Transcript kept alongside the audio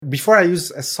before I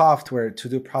use a software to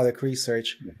do product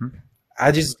research,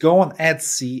 I just go on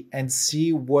Etsy and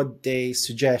see what they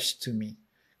suggest to me.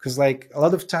 Because like a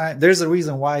lot of time, there's a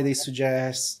reason why they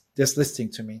suggest this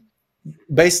listing to me.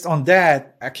 Based on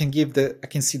that, I can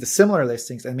see the similar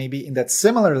listings, and maybe in that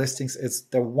similar listings, it's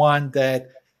the one that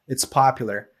it's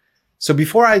popular. So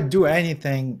before I do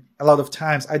anything, a lot of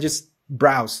times I just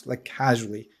browse like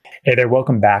casually. Hey there,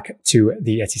 welcome back to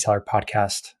the Etsy Seller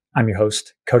Podcast. I'm your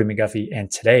host, Cody McGuffey,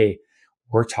 and today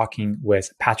we're talking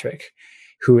with Patrick,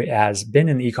 who has been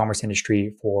in the e-commerce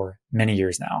industry for many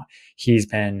years now. He's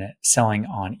been selling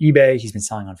on eBay, he's been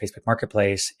selling on Facebook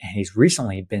Marketplace, and he's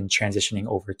recently been transitioning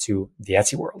over to the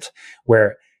Etsy world,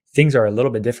 where things are a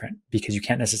little bit different because you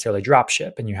can't necessarily drop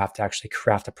ship and you have to actually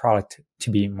craft a product to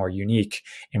be more unique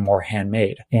and more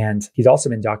handmade. And he's also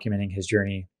been documenting his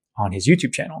journey on his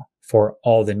YouTube channel for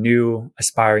all the new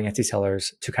aspiring Etsy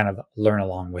sellers to kind of learn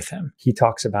along with him. He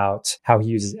talks about how he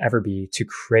uses Everbee to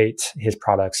create his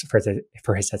products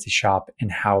for his Etsy shop, and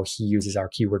how he uses our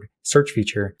keyword search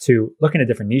feature to look into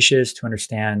different niches to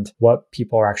understand what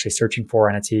people are actually searching for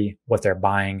on Etsy, what they're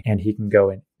buying, and he can go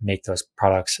and make those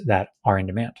products that are in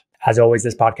demand. As always,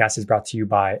 this podcast is brought to you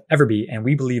by Everbee, and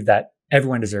we believe that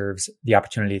everyone deserves the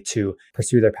opportunity to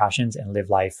pursue their passions and live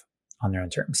life on their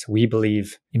own terms. We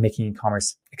believe in making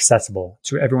e-commerce accessible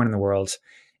to everyone in the world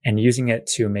and using it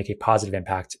to make a positive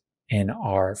impact in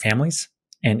our families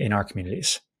and in our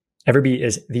communities. Everbee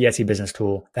is the Etsy business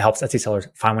tool that helps Etsy sellers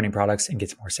find winning products and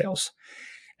get more sales.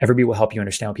 Everbee will help you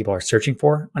understand what people are searching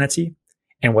for on Etsy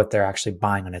and what they're actually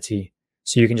buying on Etsy,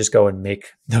 so you can just go and make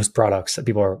those products that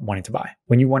people are wanting to buy.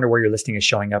 When you wonder where your listing is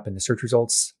showing up in the search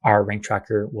results, our rank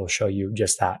tracker will show you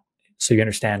just that, so you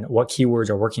understand what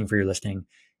keywords are working for your listing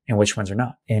and which ones are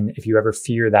not. And if you ever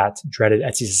fear that dreaded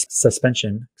Etsy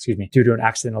suspension, due to an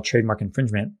accidental trademark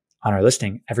infringement on our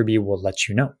listing, Everbee will let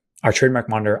you know. Our trademark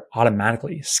monitor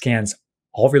automatically scans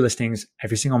all of your listings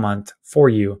every single month for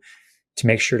you to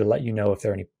make sure to let you know if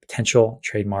there are any potential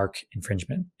trademark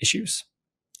infringement issues.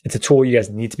 It's a tool you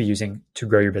guys need to be using to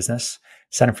grow your business.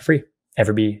 Sign up for free,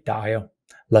 everbee.io.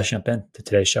 Let's jump into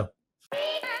today's show.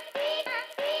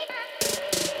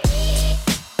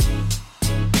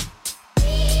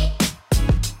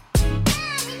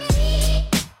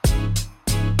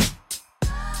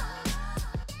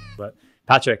 But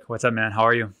Patrick, what's up, man? How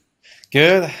are you?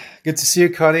 Good to see you,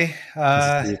 Cody.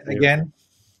 Again,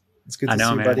 it's good to see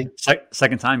you, man. Buddy.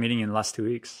 Second time meeting in the last 2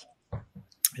 weeks.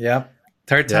 Yeah,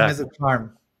 third time is a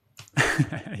charm.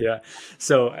 Yeah.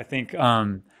 So I think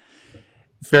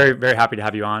very, very happy to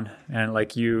have you on. And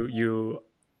like you,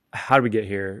 how did we get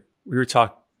here? We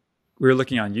were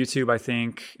looking on YouTube, I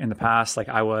think, in the past, like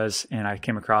I was, and I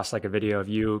came across like a video of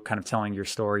you kind of telling your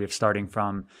story of starting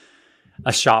from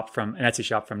an Etsy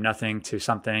shop from nothing to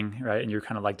something, right? And you're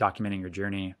kind of like documenting your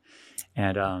journey,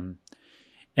 and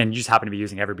you just happen to be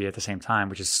using Everbee at the same time,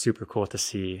 which is super cool to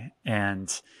see.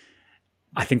 And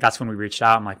I think that's when we reached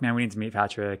out. I'm like, man, we need to meet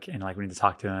Patrick, and like we need to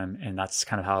talk to him. And that's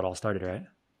kind of how it all started, right?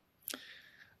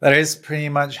 That is pretty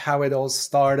much how it all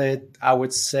started. I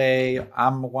would say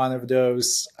I'm one of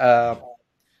those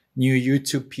new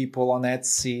YouTube people on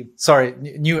Etsy. Sorry,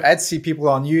 new Etsy people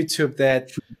on YouTube that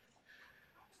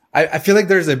I feel like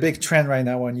there's a big trend right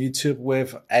now on YouTube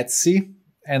with Etsy,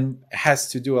 and it has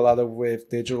to do a lot with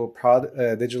digital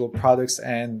products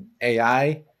and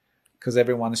AI, because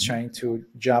everyone is trying to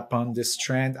jump on this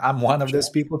trend. I'm one of those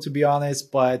people, to be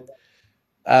honest, but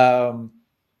I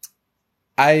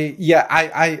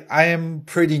am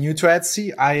pretty new to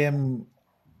Etsy. I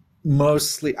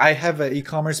have an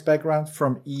e-commerce background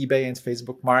from eBay and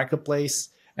Facebook Marketplace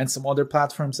and some other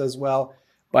platforms as well.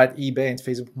 But eBay and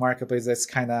Facebook Marketplace, that's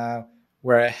kind of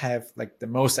where I have like the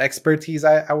most expertise,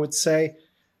 I would say.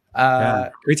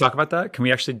 Can we talk about that? Can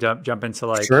we actually jump into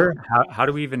like, sure. How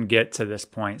do we even get to this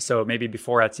point? So maybe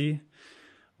before Etsy,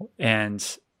 and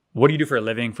what do you do for a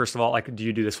living? First of all, like, do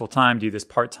you do this full time? Do you do this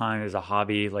part time as a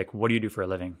hobby? Like, what do you do for a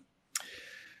living?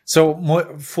 So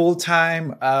full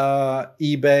time,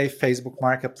 eBay, Facebook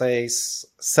Marketplace,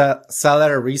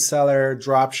 seller, reseller,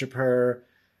 dropshipper.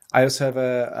 I also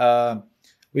have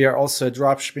we are also a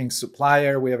dropshipping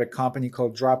supplier. We have a company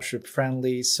called Dropship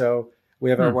Friendly. So we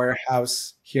have a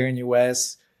warehouse here in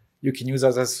US. You can use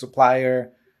us as a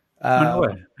supplier.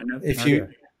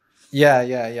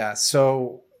 Yeah.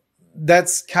 So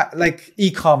that's like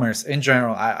e-commerce in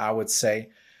general, I would say.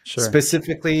 Sure.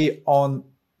 Specifically on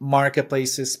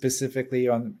marketplaces, specifically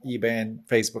on eBay and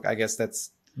Facebook. I guess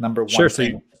that's number Sure. one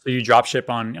thing. So you drop ship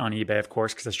on eBay, of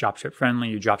course, because it's drop ship friendly.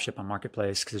 You drop ship on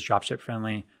Marketplace because it's drop ship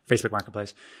friendly. Facebook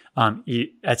Marketplace.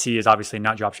 Etsy is obviously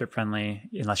not drop ship friendly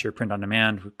unless you're print on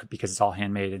demand because it's all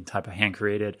handmade and type of hand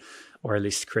created, or at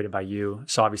least created by you.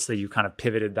 So obviously you kind of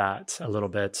pivoted that a little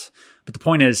bit. But the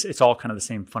point is, it's all kind of the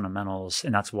same fundamentals,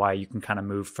 and that's why you can kind of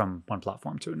move from one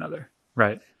platform to another,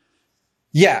 right?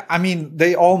 Yeah, I mean,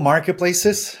 they all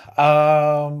marketplaces.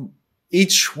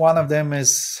 Each one of them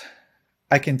is,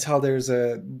 I can tell there's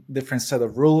a different set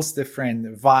of rules,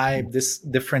 different vibe, this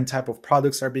different type of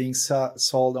products are being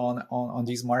sold on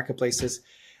these marketplaces.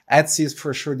 Etsy is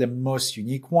for sure the most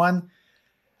unique one.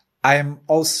 I am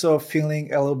also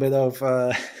feeling a little bit of,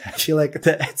 I feel like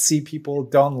the Etsy people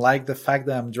don't like the fact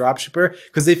that I'm dropshipper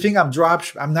because they think I'm not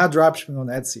dropshipping on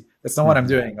Etsy. That's not what I'm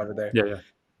doing over there. Yeah.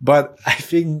 But I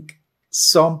think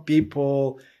some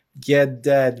people get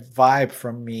that vibe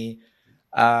from me.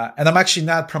 And I'm actually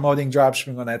not promoting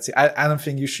dropshipping on Etsy. I don't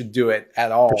think you should do it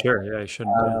at all. For sure. Yeah, you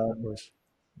shouldn't. Of course.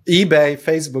 eBay,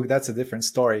 Facebook, that's a different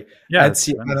story. Yeah,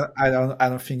 Etsy, I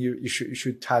don't think you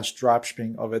should touch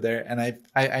dropshipping over there. And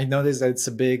I noticed that it's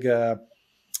a big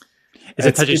it's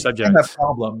a touchy subject. Kind of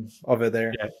problem over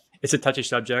there. Yeah. It's a touchy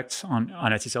subject on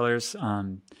Etsy sellers.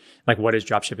 Like, what does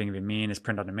dropshipping even mean? Is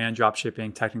print on demand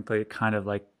dropshipping? Technically, it kind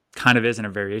of is in a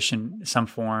variation, some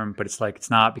form, but it's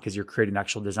not, because you're creating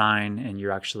actual design and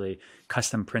you're actually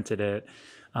custom printed it.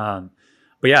 But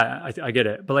yeah, I get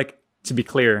it. But like, to be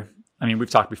clear, I mean, we've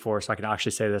talked before, so I can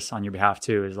actually say this on your behalf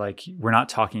too, is like, we're not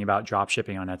talking about drop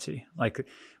shipping on Etsy, like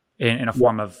in a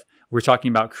form of, we're talking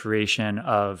about creation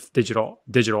of digital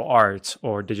art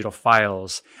or digital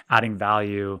files, adding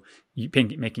value,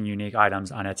 making unique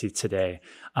items on Etsy today.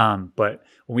 But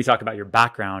when we talk about your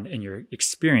background and your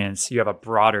experience, you have a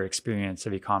broader experience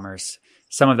of e-commerce.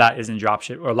 Some of that is in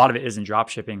dropship, or a lot of it is in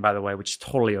dropshipping, by the way, which is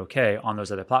totally okay on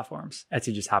those other platforms.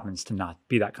 Etsy just happens to not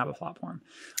be that kind of platform.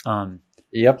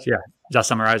 Yep. So yeah. Does that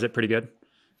summarize it pretty good?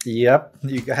 Yep.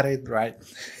 You got it right.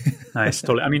 Nice.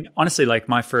 Totally. I mean, honestly, like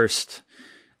I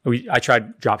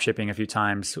tried dropshipping a few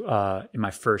times in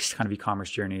my first kind of e-commerce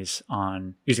journeys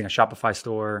on using a Shopify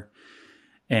store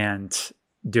and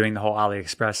doing the whole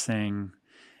AliExpress thing.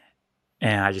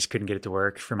 And I just couldn't get it to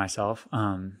work for myself.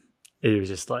 It was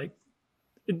just like,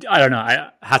 I don't know.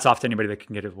 Hats off to anybody that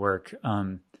can get it to work.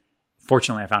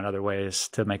 Fortunately, I found other ways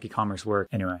to make e-commerce work.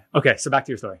 Anyway, okay. So back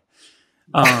to your story.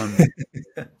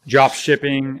 Drop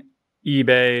shipping,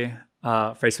 eBay,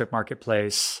 Facebook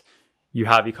Marketplace. You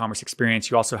have e-commerce experience.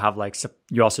 You also have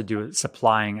you also do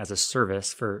supplying as a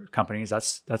service for companies.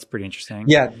 That's pretty interesting.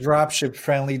 Yeah,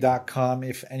 dropshipfriendly.com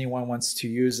if anyone wants to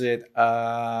use it.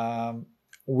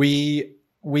 We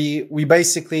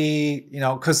basically,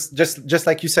 because just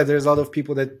like you said, there's a lot of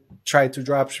people that try to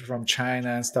dropship from China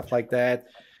and stuff like that.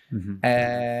 Mm-hmm.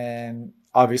 And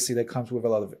obviously that comes with a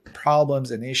lot of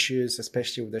problems and issues,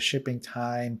 especially with the shipping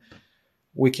time.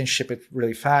 We can ship it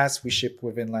really fast. We ship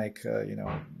within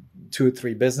 2 or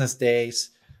 3 business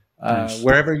days, nice.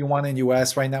 Wherever you want in the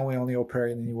US. Right now, we only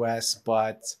operate in the US,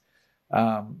 but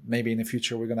maybe in the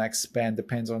future, we're going to expand.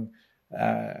 Depends on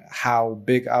how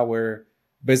big our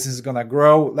business is going to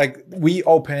grow. Like, we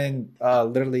opened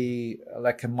literally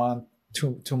like a month,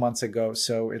 two months ago.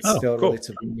 So it's still cool.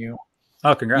 Relatively new.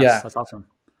 Oh, congrats. Yeah. That's awesome.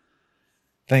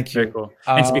 Thank you. Very cool.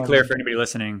 And to be clear, for anybody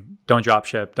listening, don't drop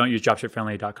ship. Don't use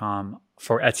dropshipfriendly.com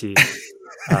for Etsy.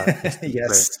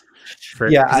 Yes.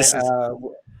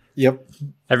 Yep.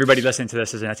 Everybody listening to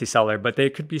this is an Etsy seller, but they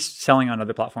could be selling on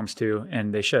other platforms too,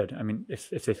 and they should. I mean, if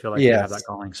they feel like they have that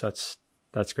calling. So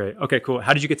that's great. Okay, cool.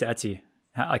 How did you get to Etsy?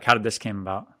 How did this came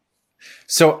about?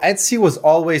 So Etsy was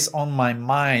always on my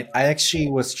mind. I actually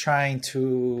was trying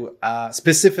to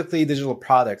specifically digital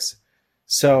products.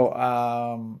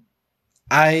 So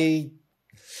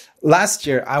last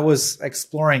year I was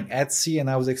exploring Etsy, and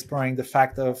I was exploring the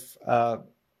fact of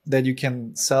that you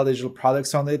can sell digital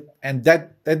products on it, and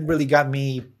that really got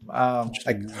me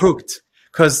hooked,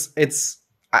 because it's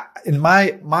in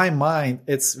my mind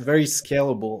it's very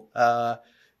scalable. I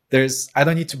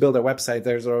don't need to build a website.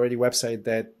 There's already a website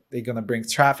that they're gonna bring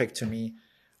traffic to me.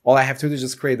 All I have to do is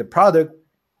just create the product,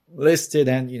 list it,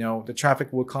 and the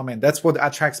traffic will come in. That's what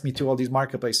attracts me to all these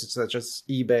marketplaces such as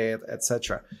eBay,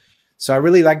 etc. So I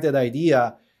really like that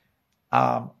idea.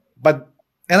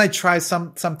 And I try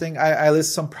something. I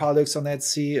list some products on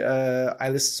Etsy. I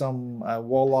list some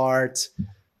wall art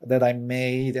that I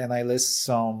made, and I list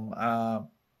some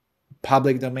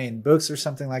public domain books or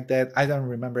something like that. I don't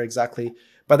remember exactly,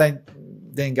 but I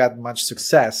didn't get much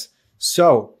success.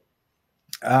 So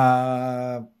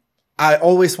I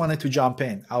always wanted to jump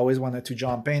in.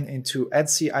 into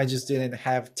Etsy. I just didn't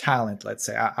have talent. Let's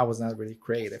say I was not really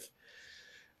creative.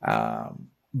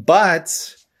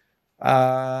 But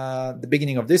the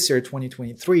beginning of this year,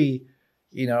 2023,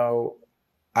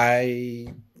 I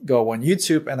go on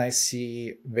YouTube and I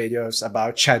see videos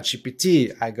about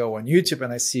ChatGPT. I go on YouTube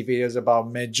and I see videos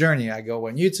about Midjourney. I go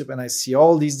on YouTube and I see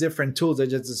all these different tools that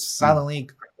just suddenly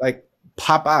like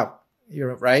pop up,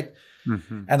 right?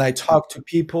 Mm-hmm. And I talk to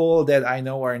people that I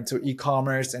know are into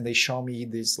e-commerce, and they show me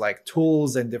these like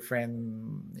tools and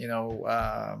different,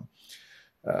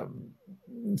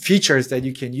 features that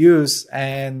you can use.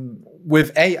 And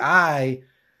with AI,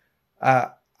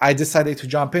 I decided to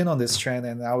jump in on this trend,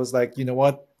 and I was like, you know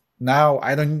what? Now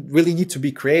I don't really need to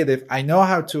be creative. I know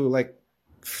how to like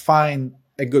find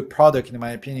a good product, in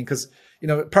my opinion, because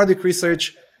product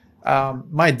research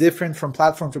might differ from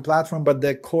platform to platform, but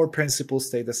the core principles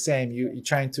stay the same. You're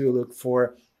trying to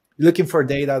looking for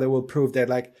data that will prove that,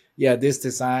 like, yeah, this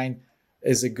design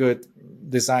is a good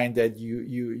design that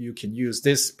you can use.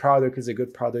 This product is a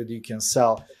good product you can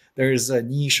sell. There is a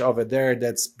niche over there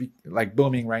that's like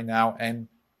booming right now, and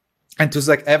tools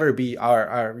like Everbee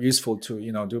are useful to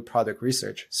do product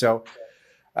research. So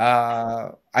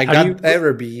I got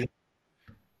Everbee.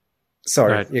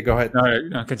 Sorry, yeah, go ahead.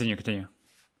 No, continue.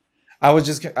 I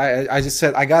just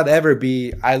said I got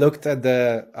Everbee. I looked at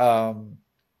the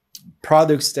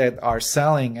products that are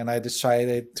selling, and I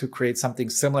decided to create something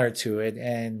similar to it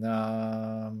and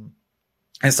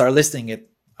start listing it.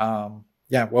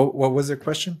 Yeah, what was your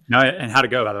question? No, and how'd it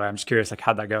go, by the way? I'm just curious, like,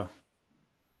 how'd that go?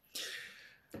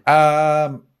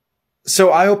 So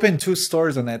I opened 2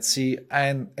 stores on Etsy,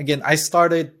 and again, I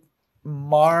started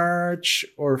March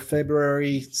or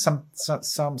February, some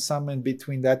in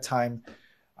between that time.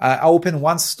 I opened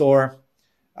 1 store.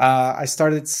 I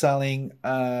started selling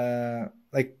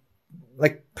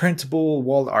like printable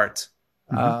wall art.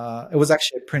 It was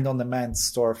actually a print-on-demand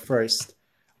store first,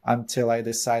 until I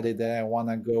decided that I want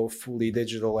to go fully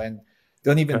digital and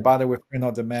don't even bother with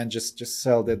print-on-demand. Just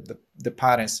sell the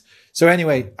patterns. So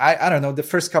anyway, I don't know. The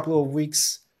first couple of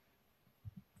weeks,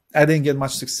 I didn't get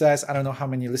much success. I don't know how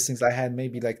many listings I had.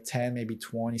 Maybe like 10, maybe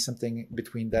 20, something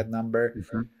between that number.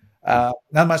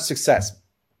 Not much success.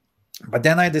 But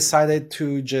then I decided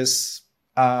to just.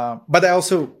 But I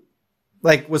also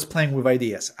was playing with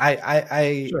ideas.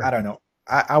 I don't know.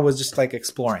 I was just like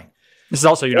exploring. This is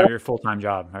also, your full-time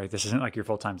job, right? This isn't like your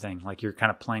full-time thing. Like, you're kind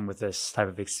of playing with this type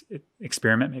of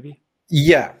experiment, maybe.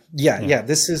 Yeah.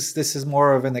 This is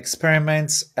more of an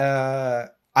experiment.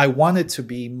 I want it to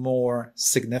be more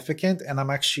significant, and I'm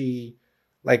actually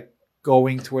like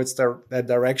going towards that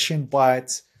direction.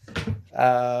 But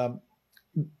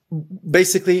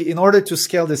basically, in order to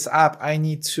scale this up, I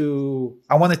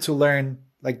wanted to learn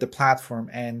like the platform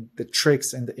and the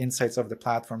tricks and the insights of the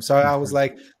platform. So I was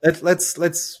like,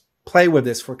 let's play with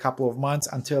this for a couple of months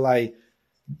until I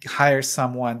hire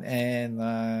someone and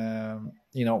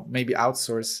maybe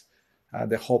outsource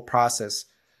the whole process,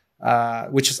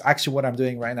 which is actually what I'm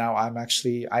doing right now.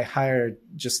 I hired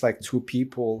just like 2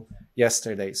 people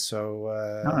yesterday. So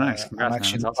nice. Congrats, I'm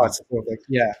actually awesome.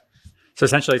 Yeah. So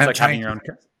essentially, it's like having your own.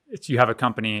 You have a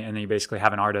company, and then you basically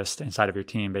have an artist inside of your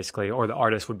team, basically, or the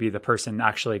artist would be the person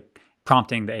actually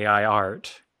prompting the AI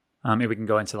art. Maybe we can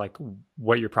go into like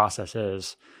what your process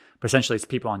is, but essentially, it's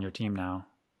people on your team now.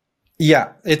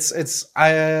 Yeah,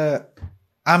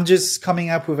 I'm just coming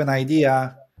up with an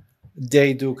idea.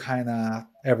 They do kind of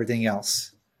everything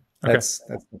else. That's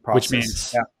the process. Which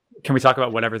means, can we talk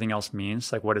about what everything else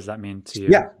means? Like, what does that mean to you?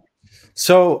 Yeah.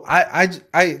 So I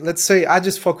let's say I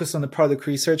just focus on the product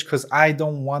research because I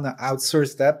don't want to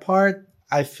outsource that part.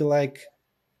 I feel like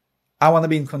I want to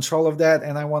be in control of that,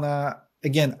 and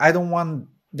I don't want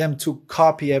them to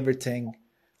copy everything.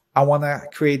 I want to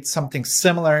create something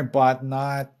similar, but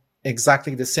not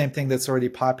exactly the same thing that's already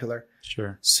popular.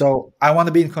 Sure. So I want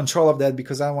to be in control of that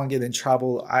because I don't want to get in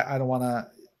trouble. I don't want to.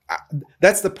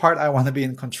 That's the part I want to be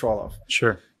in control of.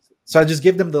 Sure. So I just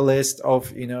give them the list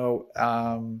of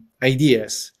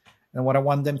ideas, and what I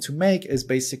want them to make is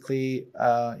basically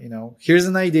here's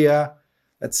an idea.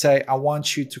 Let's say I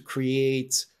want you to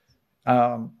create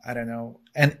an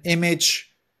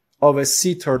image of a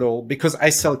sea turtle, because I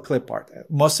sell clip art.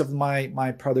 Most of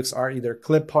my products are either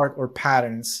clip art or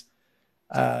patterns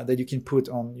that you can put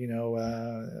on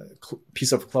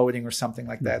piece of clothing or something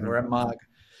like that, or a mug.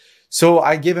 So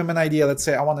I give him an idea. Let's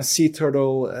say I want a sea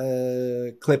turtle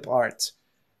clip art,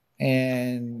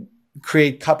 and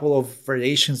create a couple of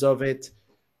variations of it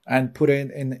and put it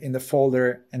in the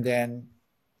folder. And then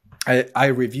I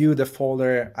review the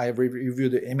folder. I review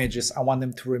the images. I want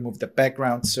them to remove the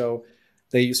background. So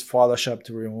they use Photoshop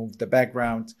to remove the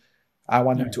background. I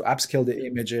want them to upscale the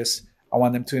images. I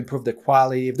want them to improve the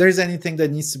quality. If there's anything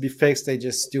that needs to be fixed, they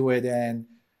just do it. And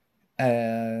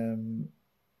Um,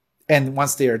 and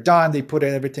once they are done, they put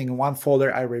everything in one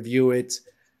folder. I review it.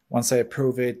 Once I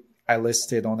approve it, I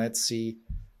list it on Etsy.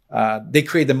 They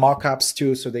create the mock-ups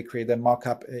too, so they create the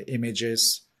mock-up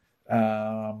images,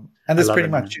 and that's pretty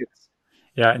much it.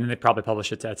 Yeah, and then they probably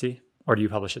publish it to Etsy, or do you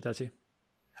publish it to Etsy?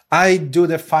 I do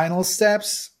the final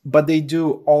steps, but they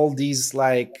do all these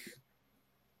like,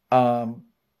 those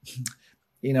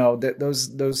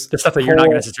the stuff that you're not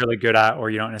necessarily good at, or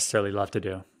you don't necessarily love to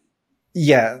do.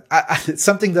 Yeah, it's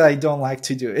something that I don't like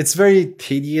to do. It's very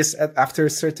tedious after a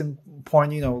certain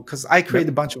point, because I create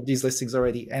a bunch of these listings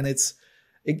already, and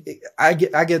I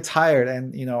get tired,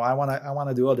 and I want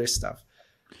to do other stuff.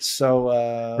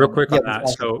 So real quick on that.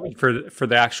 So for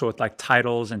the actual like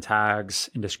titles and tags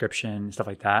and description stuff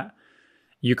like that,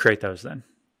 you create those then.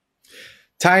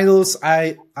 Titles,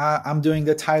 I'm doing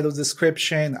the title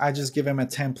description. I just give them a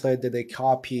template that they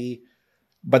copy,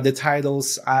 but the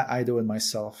titles I do it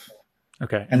myself.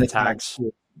 Okay, and the tags.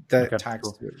 Tags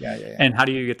cool. too. Yeah. And how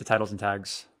do you get the titles and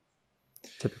tags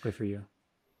typically for you?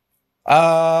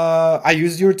 I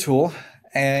use your tool,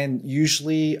 and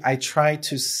usually I try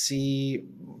to see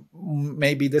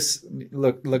maybe this.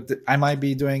 Look, I might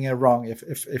be doing it wrong.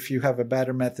 If you have a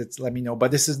better method, let me know. But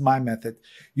this is my method.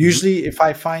 Usually, if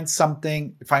I find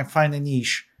a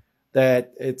niche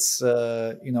that it's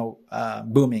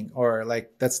booming, or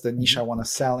like that's the niche I want to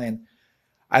sell in,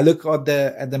 I look at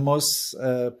the most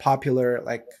popular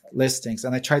like listings,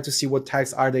 and I try to see what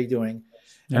tags are they doing.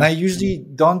 Yeah. And I usually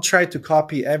don't try to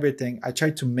copy everything. I try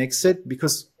to mix it,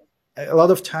 because a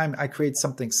lot of time I create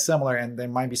something similar, and there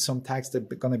might be some tags that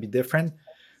are going to be different.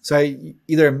 So I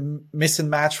either miss and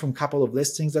match from a couple of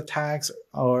listings of tags,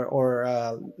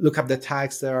 or look up the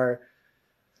tags that are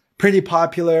pretty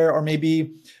popular, or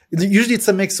maybe usually it's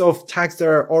a mix of tags that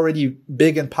are already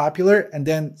big and popular, and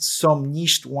then some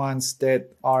niched ones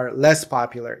that are less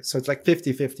popular. So it's like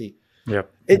 50-50. Yeah.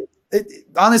 It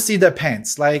honestly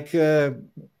depends. Like,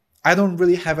 I don't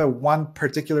really have a one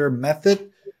particular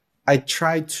method. I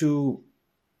try to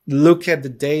look at the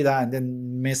data and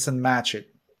then mix and match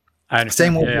it. I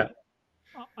understand. Same way.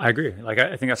 I agree. Like,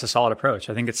 I think that's a solid approach.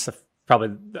 I think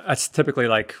that's typically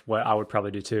like what I would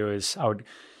probably do too, is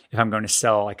if I'm going to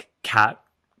sell like cat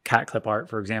clip art,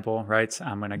 for example, right?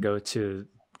 I'm going to go to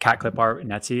cat clip art in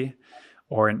Etsy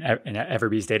or in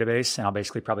Everbee's database, and I'll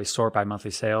basically probably sort by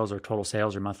monthly sales or total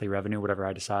sales or monthly revenue, whatever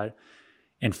I decide,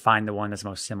 and find the one that's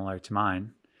most similar to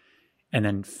mine.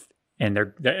 And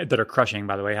that are crushing,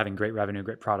 by the way, having great revenue,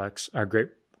 great products, or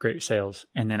great sales.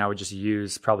 And then I would just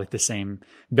use probably the same,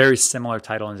 very similar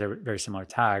title and very similar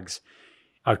tags.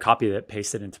 I would copy it,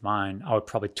 paste it into mine. I would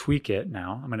probably tweak it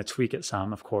now. I'm going to tweak it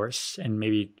some, of course. And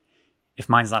maybe if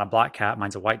mine's not a black cat,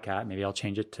 mine's a white cat, maybe I'll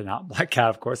change it to not black cat,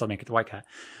 of course. I'll make it the white cat.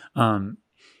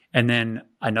 And then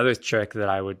another trick that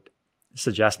I would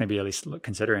suggest, maybe at least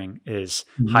considering, is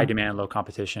high demand, low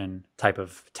competition type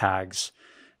of tags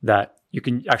that you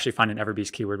can actually find in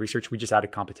Everbee's keyword research. We just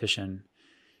added competition.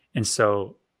 And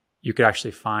so you could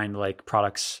actually find like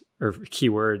products or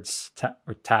keywords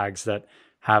or tags that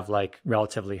have like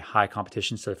relatively high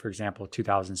competition. So for example,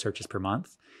 2,000 searches per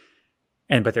month.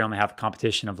 But they only have a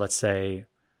competition of, let's say,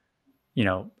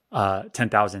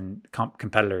 10,000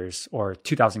 competitors or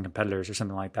 2,000 competitors or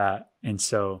something like that. And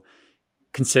so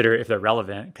consider, if they're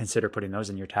relevant, consider putting those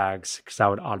in your tags, because that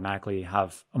would automatically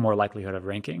have a more likelihood of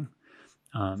ranking.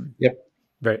 Yep.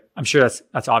 But I'm sure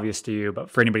that's obvious to you, but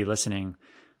for anybody listening,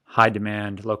 high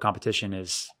demand, low competition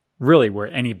is really where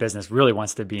any business really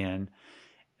wants to be in.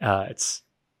 It's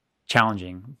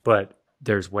challenging, but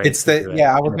there's ways. I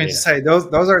was going to say those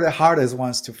are the hardest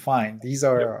ones to find. These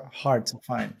are hard to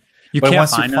find. But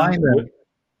once you find them,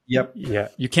 yep. Yeah,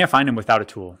 you can't find them without a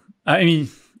tool. I mean,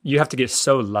 you have to get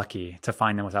so lucky to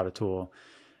find them without a tool.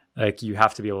 Like, you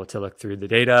have to be able to look through the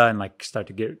data and like start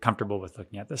to get comfortable with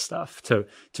looking at this stuff to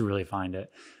really find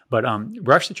it. But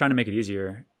we're actually trying to make it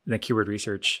easier. The keyword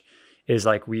research is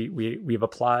like we've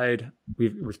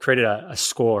created a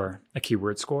score, a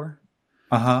keyword score.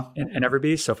 In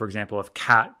Everbee. So for example, if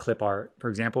cat clip art, for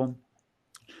example,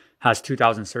 has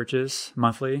 2,000 searches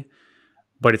monthly,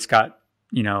 but it's got,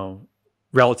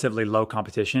 relatively low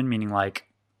competition, meaning like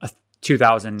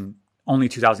only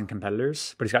 2,000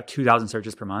 competitors, but it's got 2,000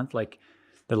 searches per month. Like,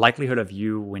 the likelihood of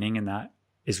you winning in that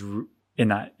is in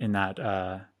that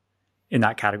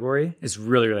category is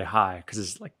really, really high, because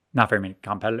there's like not very many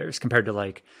competitors compared to,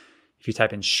 like, if you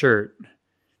type in shirt,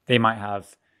 they might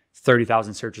have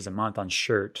 30,000 searches a month on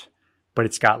shirt, but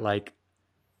it's got like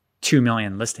 2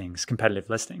 million listings, competitive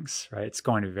listings, right? It's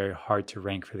going to be very hard to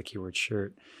rank for the keyword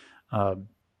shirt.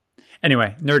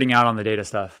 Anyway, nerding out on the data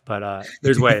stuff, but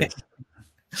there's ways.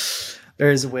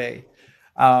 There's a way.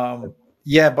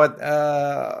 Yeah, but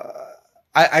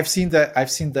I've seen that.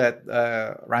 I've seen that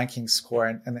ranking score,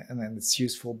 and it's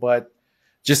useful. But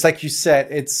just like you said,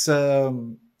 it's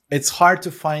hard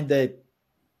to find that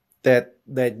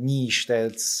niche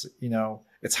that's,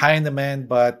 it's high in demand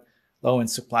but low in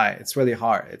supply. It's really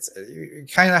hard. You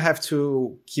kind of have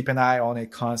to keep an eye on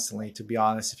it constantly, to be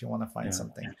honest, if you want to find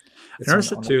something. I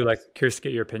noticed it too. Like, curious to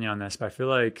get your opinion on this, but I feel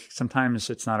like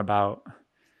sometimes it's not about,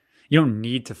 you don't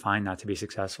need to find that to be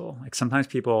successful. Like sometimes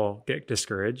people get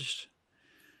discouraged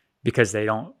because they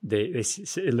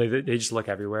just look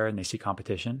everywhere and they see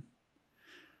competition,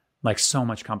 like so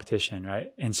much competition,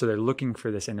 right? And so they're looking for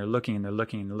this, and they're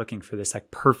looking for this like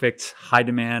perfect high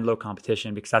demand, low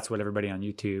competition, because that's what everybody on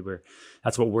YouTube, or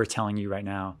that's what we're telling you right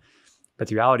now. But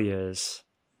the reality is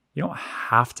you don't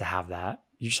have to have that.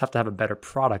 You just have to have a better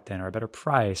product then, or a better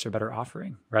price, or better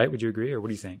offering, right? Would you agree, or what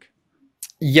do you think?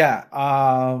 Yeah.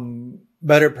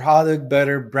 Better product,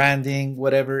 better branding,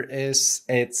 whatever it is,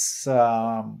 it's,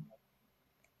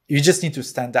 you just need to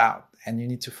stand out, and you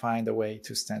need to find a way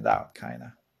to stand out, kind of.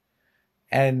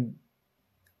 And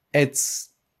it's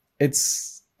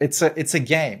a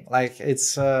game. Like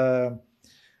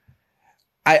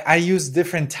I use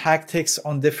different tactics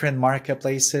on different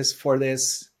marketplaces for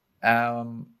this.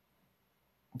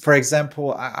 For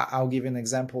example, I'll give you an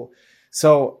example.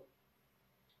 So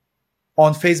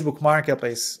on Facebook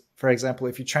Marketplace, for example,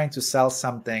 if you're trying to sell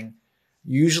something,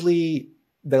 usually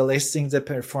the listings that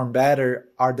perform better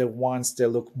are the ones that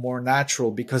look more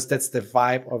natural, because that's the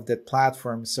vibe of that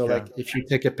platform. So like if you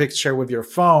take a picture with your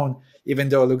phone, even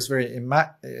though it looks very it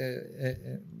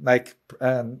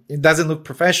doesn't look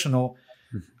professional,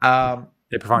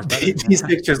 it performs better. These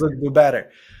pictures do better.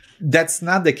 That's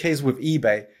not the case with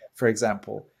eBay, for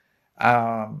example.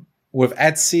 With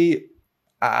Etsy,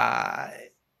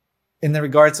 in the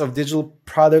regards of digital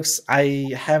products,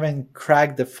 I haven't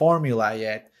cracked the formula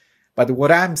yet. But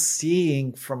what I'm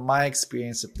seeing from my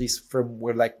experience, at least from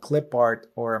where like clip art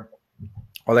or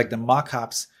like the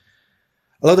mock-ups,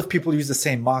 a lot of people use the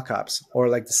same mock-ups or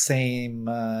like the same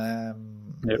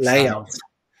layouts.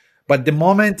 But the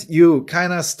moment you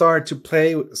kind of start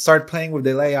playing with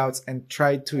the layouts and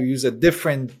try to use a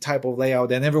different type of layout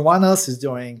than everyone else is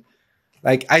doing,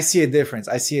 like I see a difference.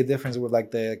 I see a difference with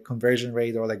like the conversion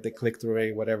rate or like the click-through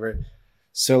rate, whatever.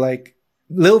 So like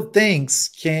little things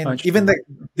can, even the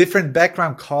different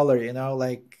background color,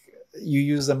 like you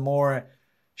use a more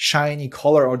shiny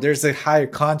color, or there's a higher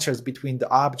contrast between the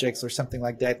objects or something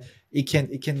like that. It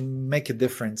can make a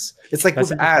difference. It's like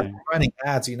with ads, running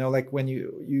ads, like when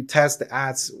you test the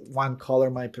ads, one color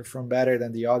might perform better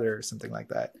than the other or something like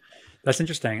that. That's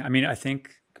interesting. I mean, I think,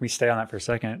 can we stay on that for a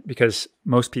second? Because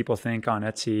most people think on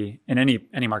Etsy, in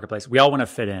any marketplace, we all want to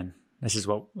fit in. This is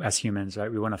what, as humans,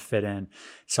 right? We want to fit in.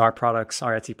 So our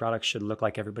Etsy products should look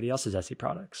like everybody else's Etsy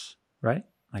products, right?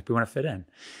 Like we want to fit in.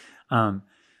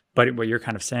 But what you're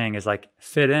kind of saying is like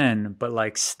fit in, but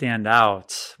like stand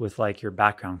out with like your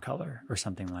background color or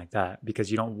something like that, because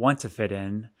you don't want to fit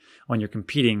in when you're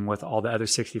competing with all the other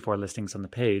 64 listings on the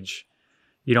page.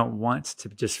 You don't want to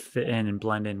just fit in and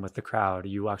blend in with the crowd.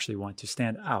 You actually want to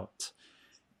stand out,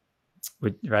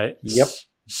 right? Yep.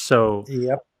 So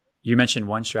yep. You mentioned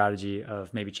one strategy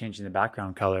of maybe changing the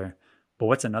background color, but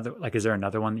what's another, like, is there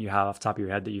another one that you have off the top of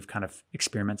your head that you've kind of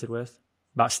experimented with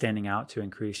about standing out to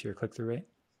increase your click-through rate?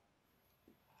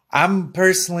 I'm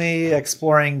personally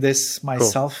exploring this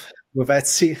myself with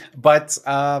Etsy, but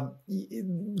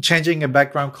changing a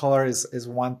background color is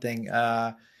one thing.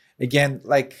 Again,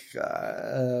 like,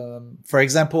 for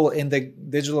example, in the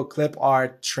digital clip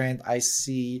art trend, I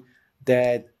see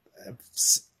that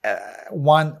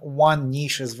one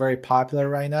niche is very popular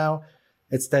right now.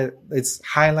 It's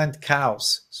Highland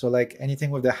cows. So like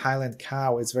anything with the Highland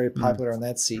cow is very popular on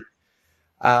Etsy.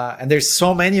 And there's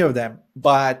so many of them,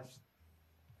 but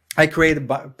I created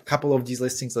a couple of these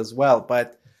listings as well.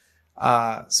 But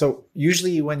so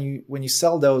usually when you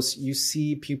sell those, you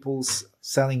see people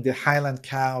selling the Highland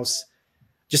cows,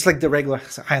 just like the regular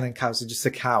Highland cows, it's just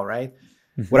a cow, right?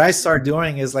 Mm-hmm. What I start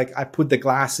doing is like I put the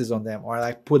glasses on them, or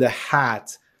I put a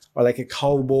hat, or like a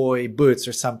cowboy boots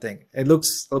or something. It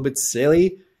looks a little bit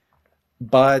silly,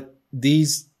 but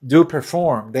these do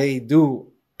perform. They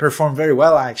do perform very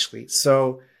well, actually.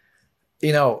 So,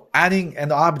 adding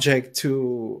an object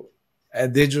to a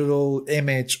digital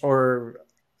image, or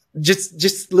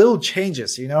just little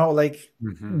changes, like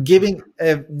giving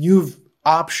a new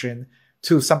option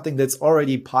to something that's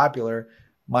already popular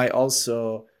might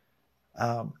also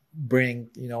bring,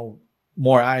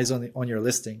 more eyes on your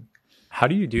listing. How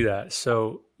do you do that?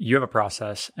 So you have a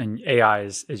process, and AI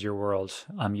is your world.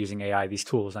 Using AI, these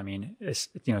tools. I mean, it's,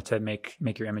 to make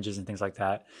your images and things like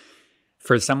that.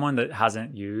 For someone that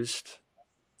hasn't used,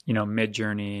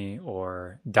 Midjourney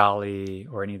or DALL-E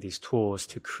or any of these tools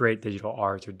to create digital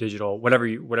art or digital whatever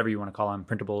you want to call them,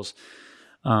 printables,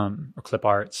 or clip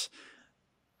arts,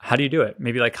 how do you do it?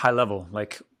 Maybe like high level,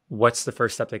 like what's the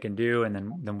first step they can do, and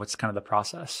then what's kind of the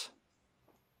process?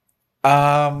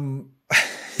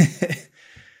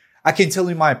 I can tell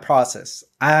you my process.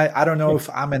 I don't know if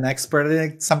I'm an expert in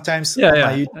it. Sometimes on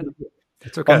my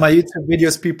YouTube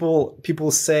videos,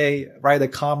 people say, write a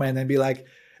comment and be like,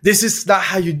 "This is not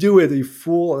how you do it, you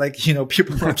fool!" Like, people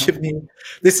give me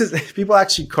people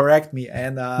actually correct me.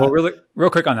 And well, real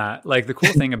quick on that, like the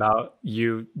cool thing about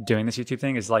you doing this YouTube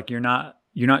thing is like you're not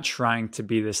trying to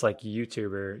be this like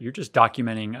YouTuber. You're just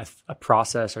documenting a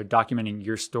process, or documenting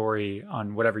your story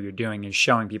on whatever you're doing, and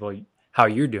showing people how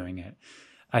you're doing it.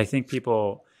 I think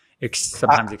people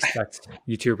sometimes expect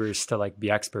YouTubers to like be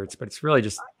experts, but it's really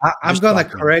just. I'm gonna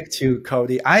correct you,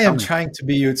 Cody. I am trying to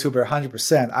be YouTuber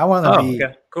 100%. I want to be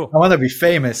cool. I want to be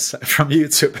famous from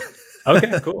YouTube.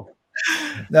 Okay, cool.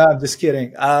 No, I'm just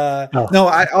kidding. No,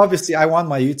 I want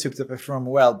my YouTube to perform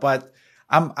well, but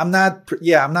I'm not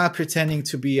pretending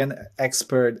to be an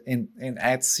expert in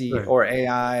Etsy or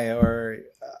AI or.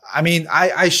 I mean,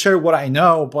 I share what I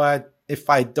know, but if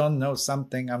I don't know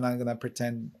something, I'm not gonna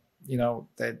pretend,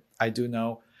 that I do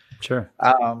know. Sure.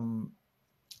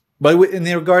 But in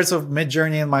the regards of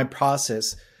Midjourney and my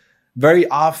process, very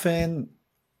often,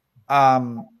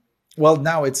 well,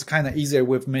 now it's kind of easier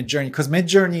with Midjourney, because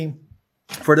Midjourney,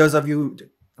 for those of you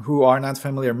who are not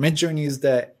familiar, Midjourney is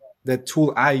the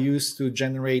tool I use to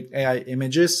generate AI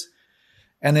images.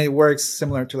 And it works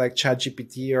similar to like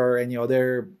ChatGPT or any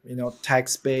other,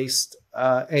 text-based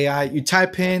AI. You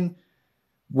type in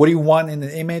what do you want in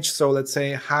the image. So let's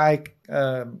say Highland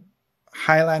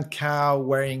cow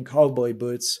wearing cowboy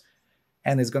boots,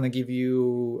 and it's going to give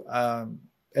you an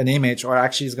image, or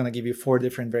actually it's going to give you 4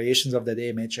 different variations of that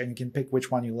image, and you can pick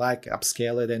which one you like,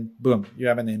 upscale it, and boom, you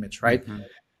have an image, right? Mm-hmm.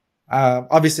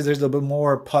 Obviously, there's a little bit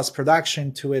more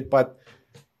post-production to it, but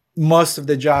most of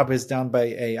the job is done by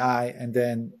AI, and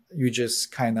then you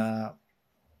just kind of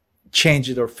change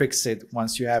it or fix it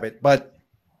once you have it. But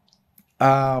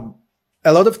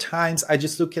a lot of times I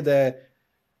just look at the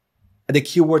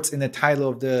keywords in the title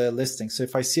of the listing. So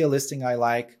if I see a listing I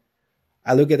like,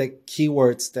 I look at the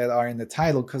keywords that are in the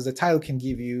title, because the title can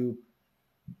give you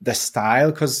the style.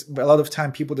 Because a lot of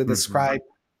time people that describe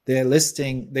the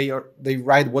listing, they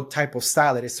write what type of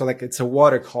style it is. So like it's a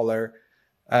watercolor,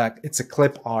 it's a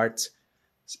clip art,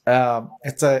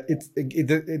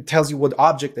 it tells you what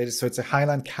object it is. So it's a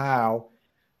Highland cow.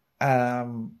 A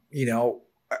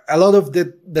lot of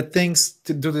the things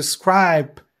to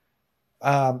describe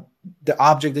the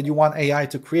object that you want AI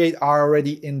to create are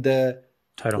already in the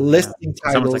listing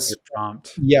titles. Like a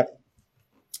prompt. Yeah.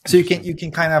 So you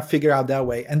can kind of figure out that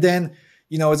way. And then,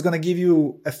 it's going to give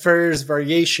you a first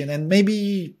variation. And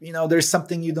maybe, there's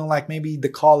something you don't like. Maybe the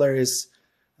color is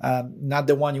not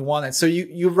the one you wanted. So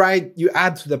you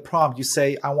add to the prompt, you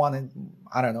say, I want it,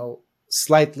 I don't know,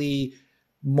 slightly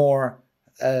more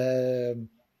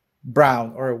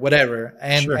brown or whatever.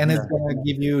 And it's going to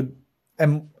give you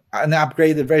an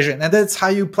upgraded version. And that's how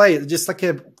you play it. Just like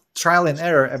a trial and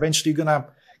error. Eventually you're going to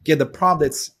get the prompt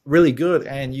that's really good,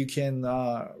 and you can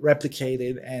replicate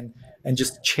it and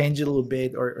just change it a little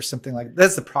bit or something like that.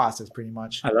 That's the process pretty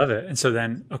much. I love it. And so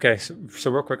then, okay, so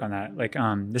real quick on that, like,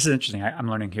 this is interesting. I'm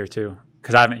learning here too,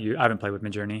 because I haven't played with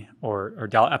Midjourney or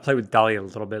DALL-E. I played with DALL-E a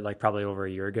little bit, like probably over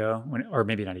a year ago, or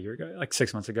maybe not a year ago, like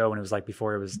 6 months ago, when it was like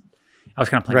before it was, I was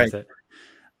kind of playing with it.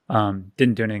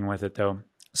 Didn't do anything with it though.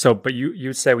 So, but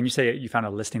you say, when you say you found a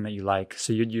listing that you like,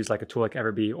 so you'd use like a tool like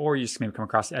Everbee, or you just maybe come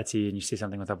across Etsy and you see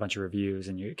something with a bunch of reviews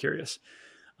and you get curious.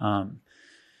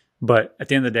 But at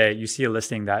the end of the day, you see a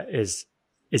listing that is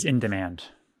in demand,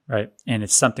 right? And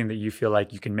it's something that you feel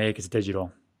like you can make. It's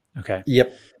digital. Okay.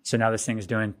 Yep. So now this thing is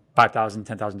doing $5,000,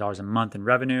 $10,000 a month in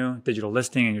revenue, digital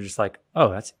listing. And you're just like, oh,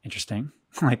 that's interesting.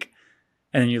 And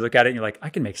then you look at it and you're like, I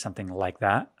can make something like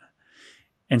that.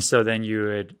 And so then you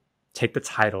would take the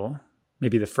title,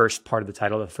 maybe the first part of the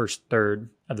title, the first third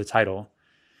of the title,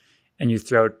 and you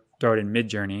throw it in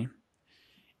Midjourney,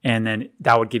 and then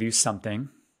that would give you something.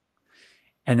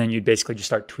 And then you'd basically just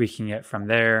start tweaking it from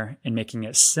there and making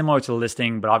it similar to the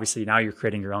listing, but obviously now you're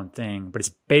creating your own thing. But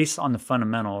it's based on the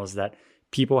fundamentals that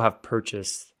people have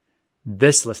purchased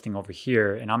this listing over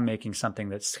here, and I'm making something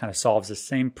that's kind of solves the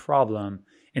same problem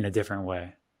in a different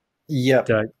way. Yep.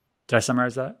 Did I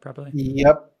summarize that properly?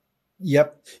 Yep.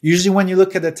 Usually when you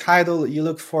look at the title, you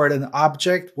look for an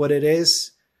object, what it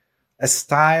is. a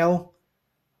style,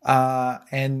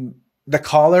 and the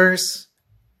colors,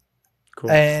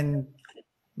 Cool. and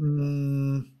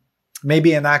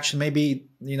maybe an action. Maybe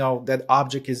that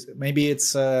object is, maybe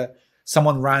it's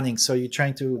someone running, so you're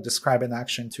trying to describe an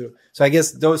action too. So I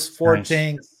guess those four Nice.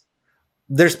 things.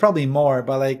 There's probably more,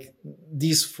 but like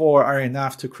these four are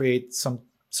enough to create some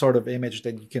sort of image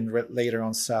that you can later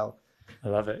on sell. I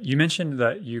love it. You mentioned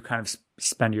that you kind of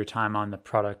spend your time on the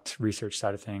product research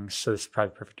side of things. So this is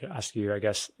probably perfect to ask you, I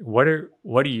guess, what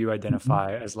do you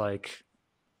identify as like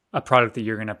a product that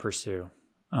you're going to pursue?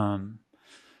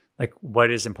 Like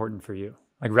what is important for you?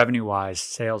 Like revenue wise,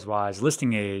 sales wise,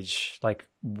 listing age, like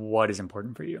what is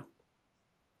important for you?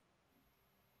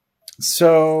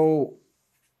 So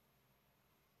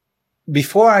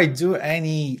before I do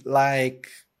any like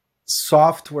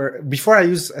software, before I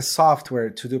use a software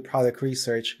to do product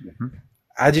research,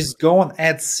 I just go on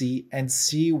Etsy and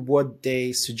see what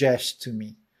they suggest to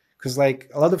me. Because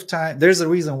like a lot of time, there's a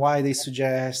reason why they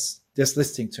suggest this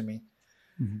listing to me.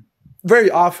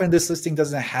 Very often this listing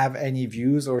doesn't have any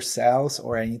views or sales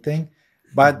or anything,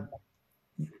 but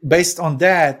based on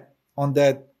that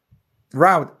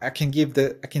route, I can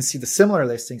see the similar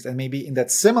listings, and maybe in that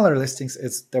similar listings,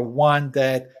 it's the one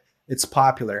that it's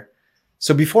popular.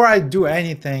 So before I do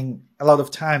anything, a lot of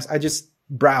times I just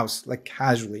browse like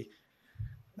casually.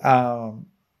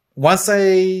 Once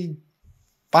I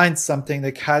find something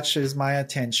that catches my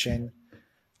attention,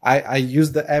 I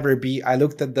use the Everbee. I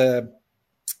looked at the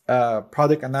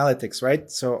product analytics,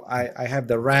 right? So I have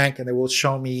the rank, and it will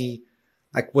show me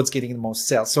like what's getting the most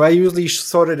sales. So I usually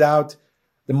sorted out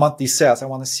the monthly sales. I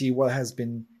want to see what has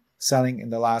been selling in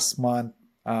the last month,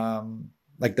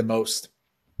 like the most.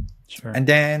 Sure. And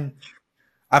then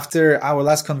after our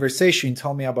last conversation, you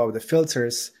told me about the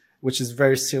filters, which is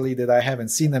very silly that I haven't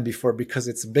seen them before, because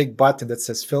it's a big button that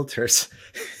says filters.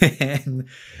 And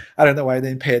I don't know why I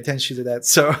didn't pay attention to that.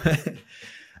 So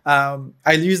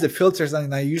I use the filters,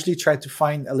 and I usually try to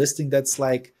find a listing that's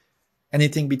like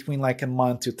anything between like a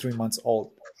month to 3 months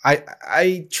old.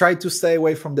 I try to stay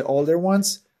away from the older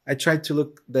ones. I try to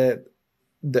look the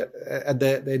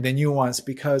new ones,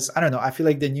 because I don't know, I feel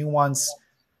like the new ones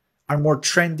are more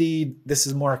trendy. This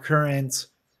is more current.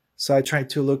 So I try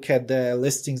to look at the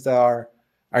listings that are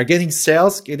getting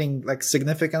sales, getting like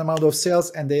significant amount of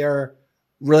sales, and they are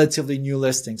relatively new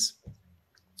listings.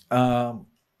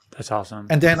 That's awesome.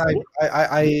 And then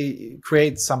I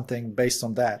create something based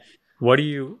on that.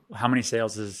 How many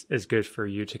sales is good for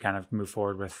you to kind of move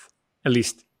forward with, at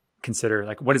least consider,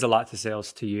 like what is a lot to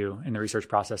sales to you in the research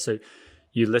process? So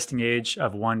you listing age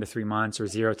of 1 to 3 months or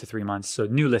 0 to 3 months. So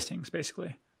new listings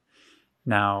basically.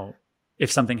 Now,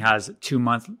 if something has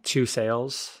 2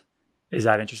 sales, is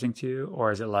that interesting to you?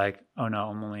 Or is it like, oh no,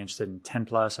 I'm only interested in 10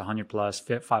 plus, 100 plus,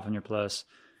 500 plus?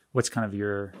 What's kind of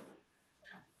your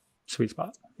sweet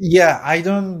spot? Yeah, I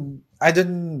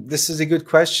didn't, this is a good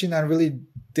question. I really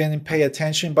didn't pay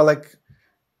attention, but like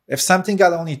if something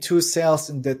got only 2 sales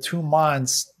in the 2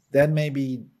 months, that may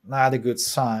be not a good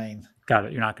sign. Got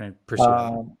it. You're not going to pursue it.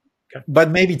 Okay. But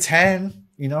maybe 10,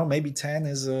 maybe 10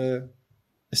 is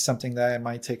something that I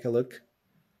might take a look.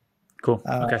 Cool.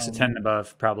 Okay. So 10 and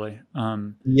above, probably.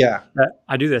 Yeah.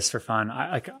 I do this for fun.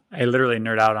 I literally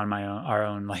nerd out on our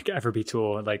own like Everbee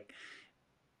tool, like,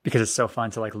 because it's so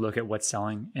fun to like look at what's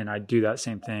selling. And I do that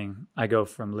same thing. I go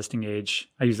from listing age.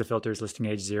 I use the filters, listing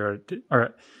age 0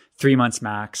 or 3 months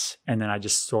max. And then I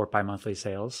just sort by monthly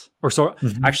sales, actually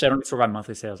I don't sort by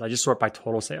monthly sales. I just sort by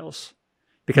total sales,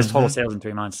 because total sales in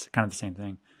 3 months, kind of the same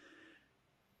thing.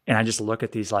 And I just look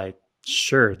at these like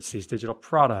shirts, these digital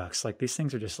products, like these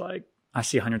things are just like, I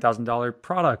see $100,000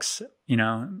 products,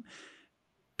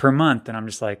 per month. And I'm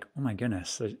just like, oh my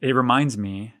goodness. It reminds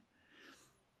me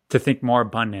to think more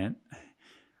abundant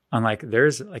on like,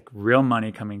 there's like real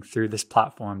money coming through this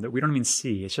platform that we don't even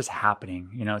see. It's just happening,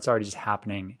 it's already just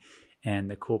happening. And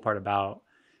the cool part about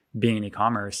being in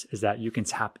e-commerce is that you can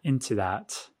tap into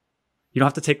that. You don't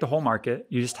have to take the whole market.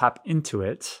 You just tap into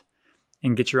it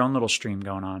and get your own little stream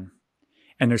going on.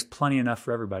 And there's plenty enough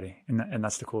for everybody. And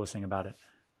that's the coolest thing about it.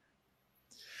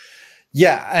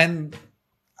 Yeah. And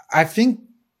I think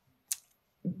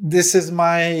this is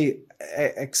my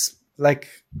like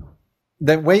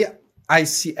the way I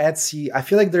see Etsy. I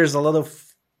feel like there's a lot of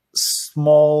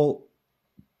small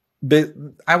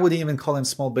I wouldn't even call them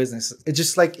small businesses. It's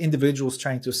just like individuals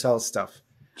trying to sell stuff.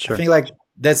 Sure. I think like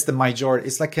that's the majority.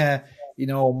 It's like a,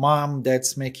 mom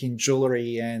that's making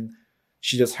jewelry and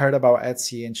she just heard about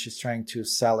Etsy and she's trying to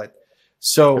sell it.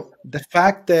 So the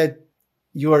fact that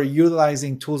you are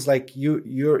utilizing tools like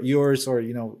yours or,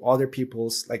 other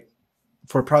people's, like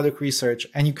for product research,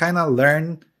 and you kind of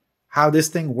learn how this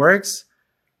thing works,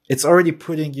 it's already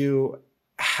putting you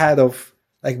ahead of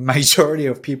like majority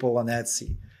of people on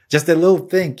Etsy. Just a little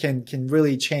thing can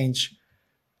really change,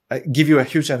 give you a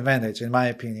huge advantage, in my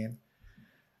opinion.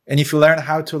 And if you learn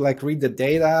how to like read the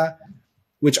data,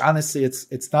 which honestly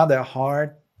it's not that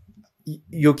hard,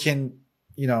 you can,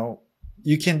 you know,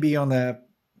 you can be on a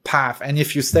path. And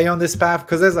if you stay on this path,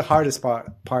 because that's the hardest part,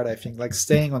 I think, like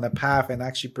staying on a path and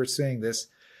actually pursuing this,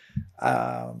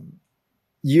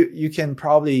 you can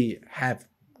probably have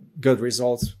good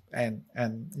results and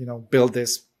you know, build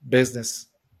this business,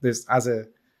 this as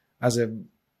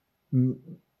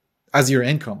your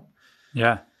income.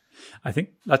 Yeah. I think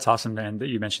that's awesome, Dan, that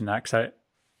you mentioned that, because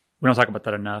we don't talk about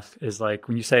that enough. Is like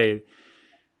when you say,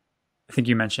 I think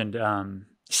you mentioned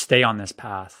stay on this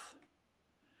path.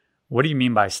 What do you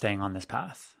mean by staying on this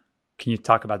path? Can you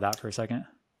talk about that for a second?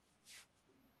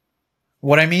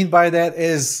 What I mean by that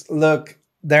is, look,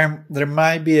 there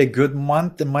might be a good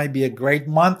month, there might be a great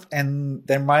month, and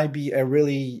there might be a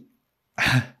really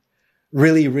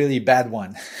really, really bad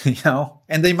one, you know,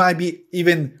 and they might be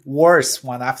even worse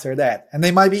one after that. And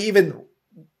they might be even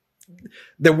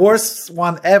the worst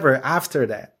one ever after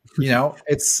that, you know,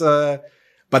 it's,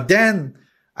 but then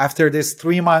after this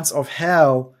 3 months of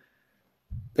hell,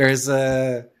 there's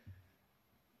a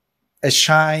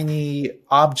shiny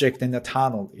object in the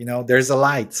tunnel, you know, there's a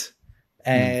light,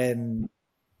 and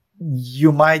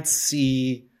you might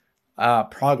see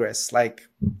progress. Like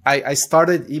I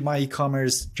started my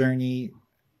e-commerce journey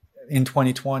in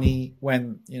 2020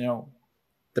 when, you know,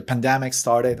 the pandemic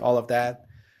started, all of that.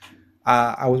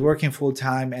 I was working full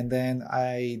time, and then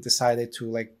I decided to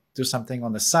like do something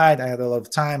on the side. I had a lot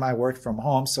of time. I worked from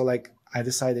home. So like I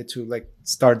decided to like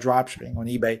start dropshipping on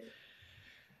eBay.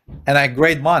 And I had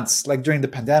great months. Like during the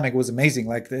pandemic, it was amazing.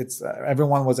 Like it's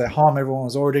everyone was at home, everyone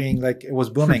was ordering, like it was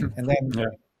booming. And then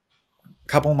a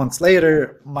couple months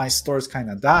later, my stores kind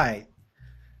of died,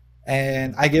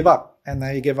 and I gave up. And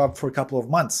I gave up for a couple of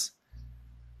months.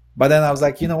 But then I was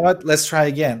like, you know what? Let's try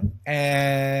again.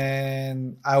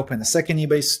 And I opened a second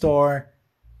eBay store,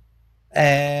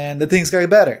 and the things got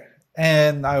better.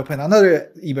 And I opened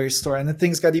another eBay store, and the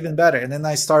things got even better. And then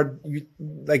I started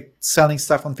like selling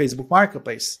stuff on Facebook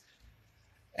Marketplace,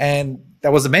 and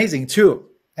that was amazing too.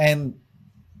 And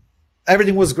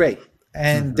everything was great.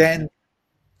 And then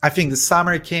I think the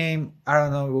summer came. I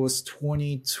don't know. It was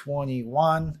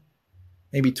 2021,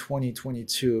 maybe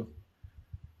 2022.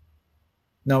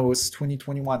 No, it was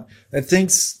 2021. That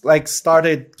things like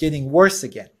started getting worse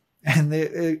again, and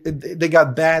they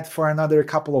got bad for another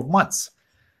couple of months.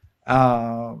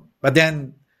 But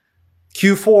then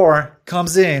Q4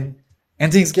 comes in,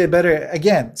 and things get better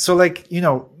again. So like, you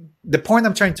know, the point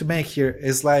I'm trying to make here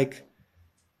is like,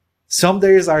 some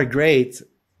days are great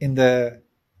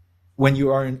when you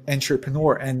are an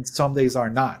entrepreneur, and some days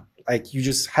are not. Like you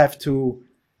just have to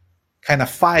kind of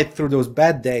fight through those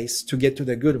bad days to get to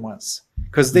the good ones,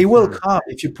 because they will come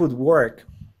if you put work.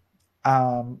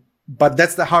 But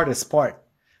that's the hardest part.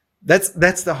 That's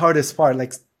the hardest part,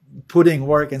 like putting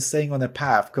work and staying on a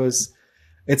path, because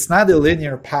it's not a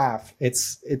linear path.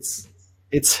 It's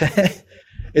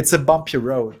it's a bumpy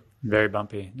road. Very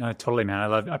bumpy. No, totally,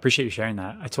 man. I appreciate you sharing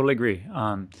that. I totally agree.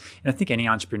 And I think any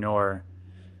entrepreneur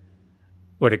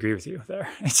would agree with you there.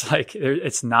 It's like,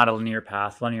 it's not a linear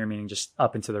path. Linear meaning just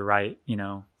up and to the right, you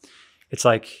know. It's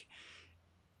like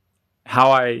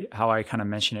how I kind of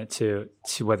mention it to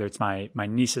whether it's my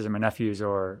nieces or my nephews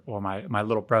or my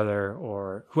little brother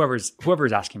or whoever's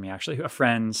asking me, actually,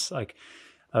 friends, like,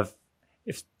 of,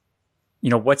 if, you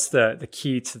know, what's the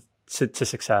key to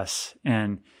success?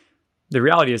 And the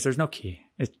reality is there's no key.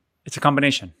 It's a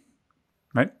combination,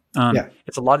 right?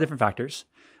 It's a lot of different factors,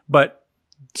 but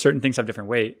certain things have different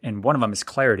weight. And one of them is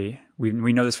clarity. We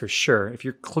know this for sure. If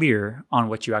you're clear on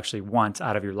what you actually want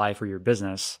out of your life or your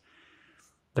business,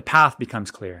 the path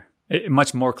becomes clear,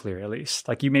 much more clear, at least.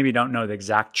 Like, you maybe don't know the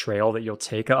exact trail that you'll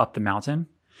take up the mountain,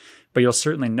 but you'll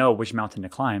certainly know which mountain to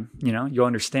climb. You know, you'll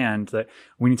understand that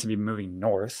we need to be moving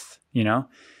north, you know?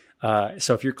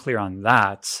 So if you're clear on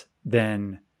that,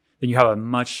 then you have a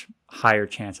much higher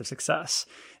chance of success.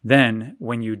 Then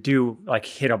when you do like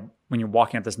when you're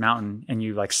walking up this mountain and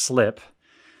you like slip,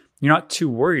 you're not too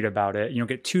worried about it. You don't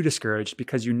get too discouraged,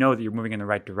 because you know that you're moving in the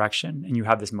right direction, and you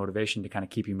have this motivation to kind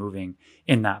of keep you moving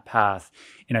in that path.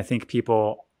 And I think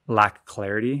people lack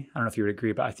clarity. I don't know if you would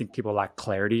agree, but I think people lack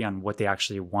clarity on what they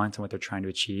actually want and what they're trying to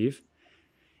achieve.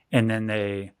 And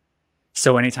then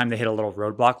so anytime they hit a little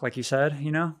roadblock, like you said,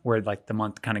 you know, where like the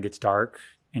month kind of gets dark,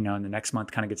 you know, and the next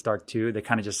month kind of gets dark too, they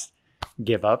kind of just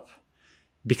give up,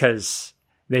 because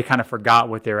they kind of forgot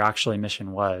what their actually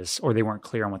mission was, or they weren't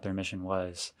clear on what their mission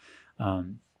was.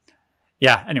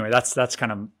 Anyway, that's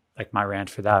kind of like my rant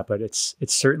for that, but it's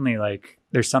certainly like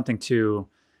there's something to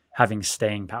having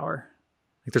staying power.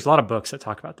 Like there's a lot of books that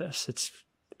talk about this.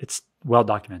 It's well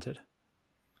documented.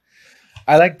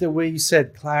 I like the way you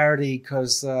said clarity,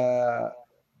 because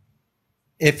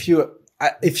if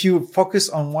you focus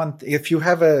on if you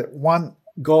have one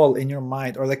goal in your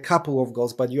mind, or a couple of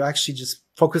goals, but you actually just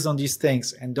focus on these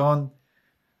things and don't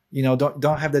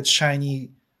have that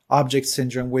shiny object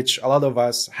syndrome, which a lot of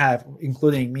us have,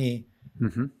 including me.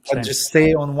 Mm-hmm. But just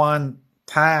stay on one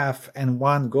path and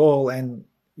one goal, and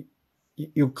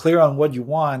you're clear on what you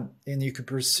want, and you can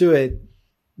pursue it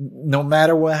no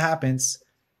matter what happens.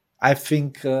 I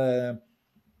think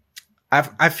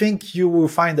I think you will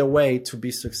find a way to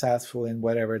be successful in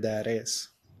whatever that is.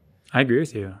 I agree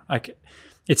with you. Like,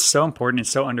 it's so important. It's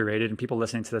so underrated. And people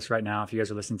listening to this right now, if you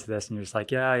guys are listening to this and you're just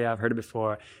like, yeah, I've heard it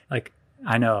before. Like,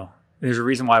 I know there's a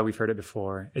reason why we've heard it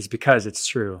before. It's because it's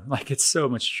true. Like, it's so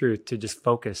much truth to just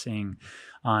focusing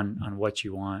on what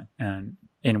you want and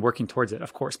working towards it,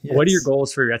 of course. Yes. What are your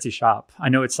goals for your Etsy shop? I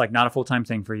know it's like not a full-time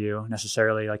thing for you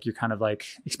necessarily. Like, you're kind of like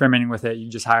experimenting with it. You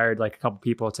just hired like a couple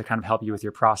people to kind of help you with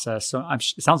your process. So it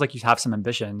sounds like you have some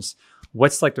ambitions.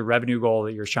 What's like the revenue goal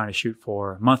that you're trying to shoot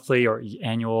for, monthly or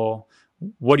annual?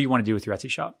 What do you want to do with your Etsy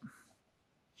shop?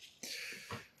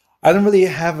 I don't really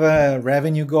have a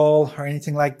revenue goal or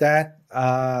anything like that.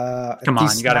 Come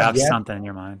on, you got to have something in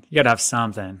your mind. You got to have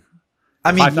something.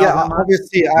 I mean, yeah,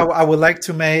 obviously, I would like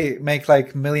to make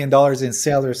like $1 million in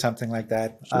sales or something like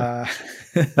that. Sure.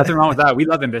 Nothing wrong with that. We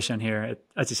love ambition here at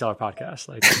Etsy Seller Podcast.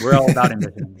 Like, we're all about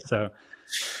ambition. So,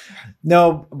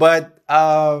 no, but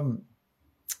Etsy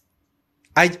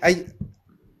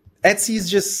is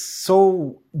just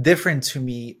so different to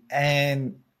me,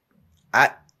 and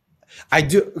I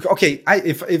do okay.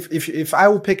 If I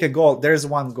will pick a goal, there's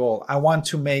one goal. I want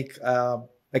to make at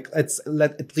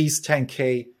least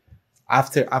 10K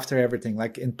after everything,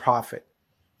 like in profit,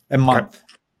 a month.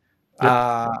 Okay.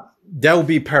 Yep. That would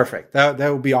be perfect. That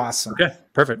would be awesome. Okay,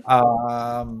 perfect.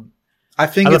 I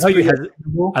think I love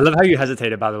how you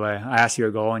hesitated, by the way. I asked you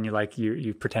a goal and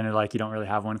you pretended like you don't really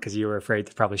have one because you were afraid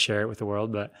to probably share it with the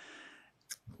world, but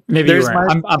maybe there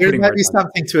might be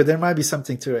something to it. There might be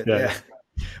something to it. Yeah.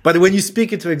 But when you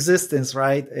speak it to existence,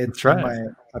 right? It might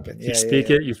happen. You speak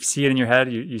it, you see it in your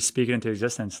head, you speak it into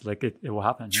existence. Like it will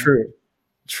happen.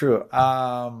 True.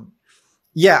 I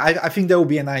think that would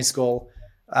be a nice goal.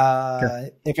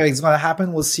 If it's going to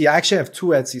happen, we'll see. I actually have 2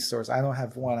 Etsy stores. I don't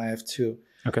have one. I have 2.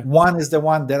 Okay. One is the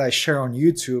one that I share on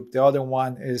YouTube. The other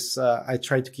one is I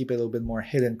try to keep it a little bit more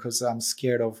hidden because I'm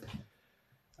scared of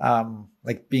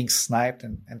like being sniped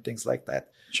and things like that.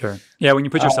 Sure. Yeah. When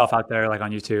you put yourself out there, like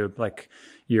on YouTube, like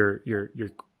your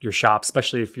shop,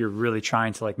 especially if you're really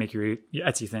trying to like make your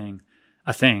Etsy thing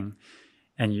a thing,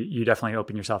 and you definitely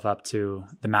open yourself up to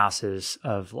the masses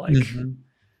of like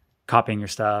copying your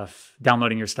stuff,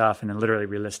 downloading your stuff, and then literally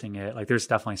relisting it. Like there's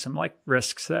definitely some like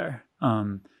risks there.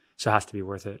 So it has to be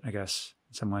worth it, I guess,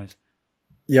 in some ways.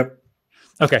 Yep.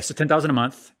 Okay. So 10,000 a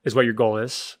month is what your goal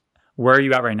is. Where are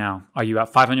you at right now? Are you at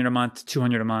 500 a month,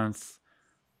 200 a month,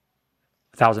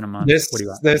 1,000 a month? What do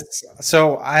you at?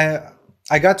 So I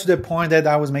got to the point that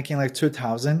I was making like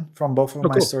 2,000 from both of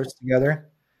my stores together.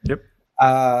 Yep.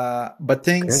 But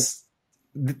things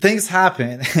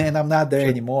happen and I'm not there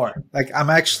anymore. Like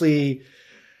I'm actually,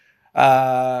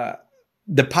 the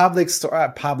public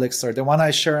store, the one I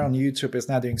share on YouTube is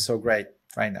not doing so great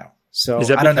right now. So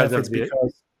I don't know if it's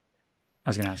because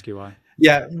I was going to ask you why.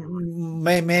 Yeah,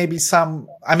 maybe some.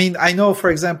 I mean, I know,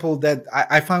 for example, that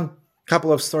I found a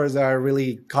couple of stores that are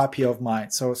really copy of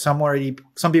mine. So some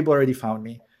people already found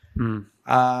me.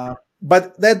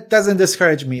 But that doesn't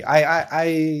discourage me.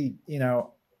 I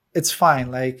it's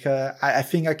fine. Like I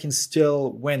think I can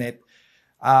still win it.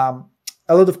 A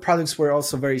lot of products were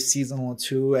also very seasonal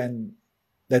too, and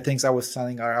the things I was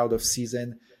selling are out of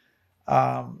season.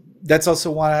 That's also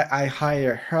why I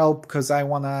hire help, because I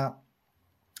wanna.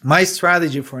 My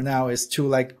strategy for now is to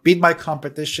like beat my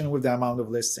competition with the amount of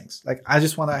listings. Like I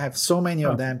just want to have so many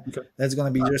of them that's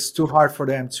going to be just too hard for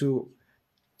them to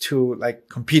like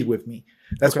compete with me.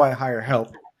 That's why I hire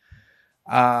help.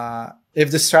 If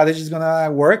the strategy is going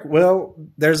to work, well,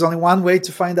 there's only one way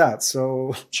to find out.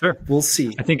 So sure, we'll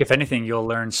see. I think if anything, you'll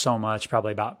learn so much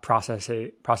probably about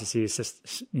processes,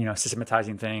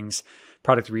 systematizing things,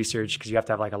 product research, because you have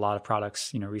to have like a lot of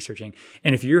products, researching.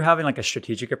 And if you're having like a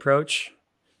strategic approach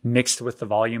mixed with the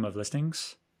volume of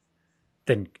listings,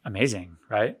 then amazing,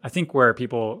 right? I think where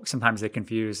people sometimes they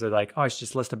confuse, they're like, oh, I should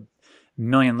just list 1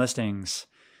 million listings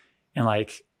and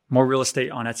like more real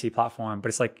estate on Etsy platform. But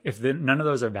it's like, if none of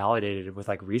those are validated with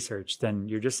like research, then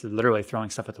you're just literally throwing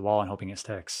stuff at the wall and hoping it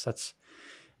sticks.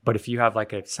 But if you have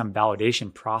like some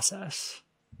validation process,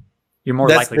 you're more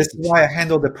That's likely this to is why I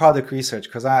handle the product research,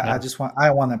 because yeah.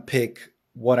 I want to pick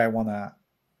what I want to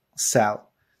sell.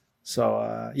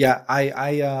 So yeah,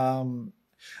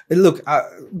 look,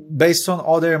 based on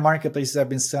other marketplaces I've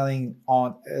been selling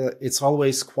on, it's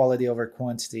always quality over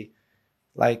quantity.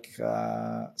 Like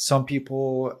some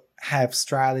people have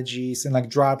strategies, and like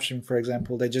dropshipping, for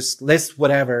example, they just list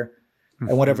whatever,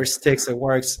 and whatever sticks, it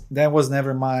works. That was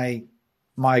never my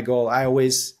goal. I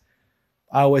always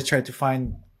try to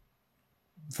find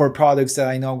for products that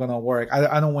I know are gonna work.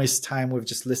 I don't waste time with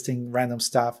just listing random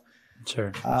stuff.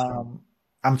 Sure.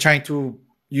 I'm trying to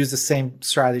use the same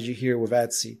strategy here with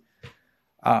Etsy.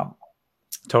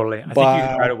 Totally. I think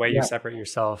you right away you separate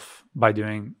yourself by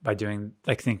doing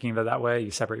like thinking of it that way.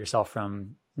 You separate yourself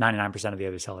from 99% of the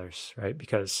other sellers, right?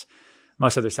 Because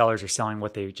most other sellers are selling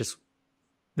what they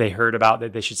heard about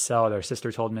that they should sell, or their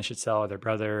sister told them they should sell, or their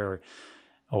brother,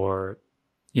 or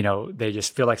you know, they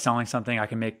just feel like selling something. I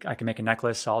can make a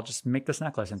necklace, so I'll just make this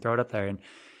necklace and throw it up there,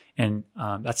 and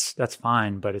that's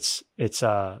fine. But it's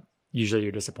usually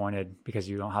you're disappointed because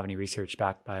you don't have any research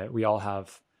backed by it. We all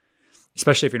have,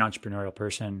 especially if you're an entrepreneurial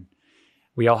person,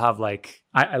 we all have like,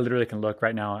 I literally can look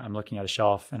right now. I'm looking at a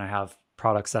shelf and I have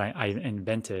products that I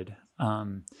invented,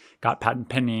 got patent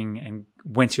pending, and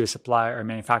went to a supplier or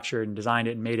manufacturer and designed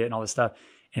it and made it and all this stuff,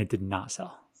 and it did not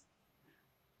sell.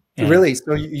 And really?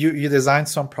 So you designed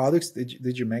some products?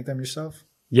 Did you make them yourself?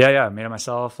 Yeah, I made it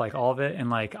myself, like all of it, and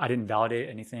like I didn't validate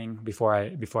anything before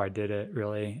I did it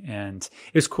really, and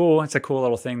it was cool. It's a cool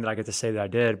little thing that I get to say that I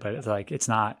did, but it's like it's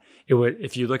not. It would,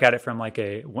 if you look at it from like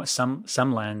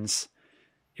some lens,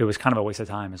 it was kind of a waste of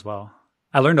time as well.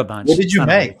 I learned a bunch. What did you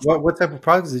make? What type of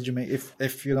products did you make?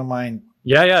 If you don't mind.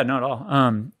 Yeah, not at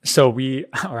all. So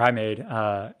I made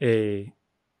I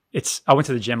went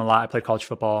to the gym a lot. I played college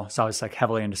football, so I was like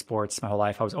heavily into sports my whole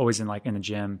life. I was always in the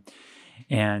gym,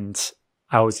 and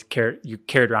I always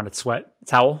carried around a sweat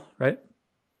towel, right?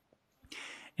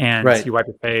 And you wipe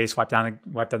your face, wipe down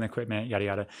the equipment, yada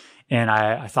yada. And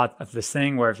I thought of this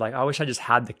thing where like I wish I just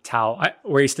had the towel,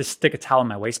 where I used to stick a towel in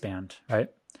my waistband, right?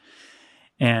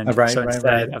 And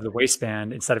instead of the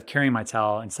waistband, instead of carrying my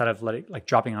towel, instead of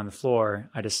dropping it on the floor,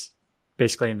 I just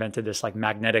basically invented this like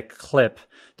magnetic clip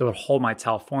that would hold my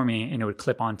towel for me, and it would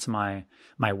clip onto my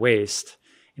waist,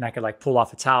 and I could like pull off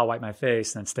the towel, wipe my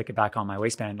face, and then stick it back on my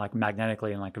waistband like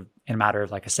magnetically in a matter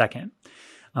of like a second.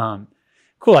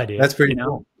 Cool idea. That's pretty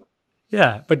cool.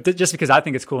 Yeah, but just because I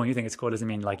think it's cool and you think it's cool doesn't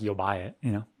mean like you'll buy it,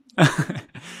 you know.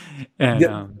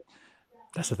 And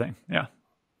that's the thing. Yeah.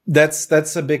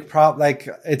 That's a big problem. Like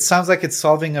it sounds like it's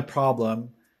solving a problem.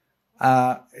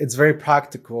 It's very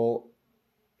practical.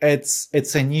 It's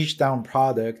a niche down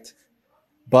product,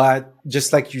 but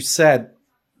just like you said,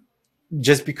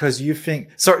 just because you think,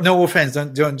 sorry, no offense,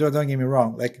 don't get me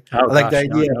wrong. Like I like the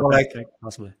idea, but like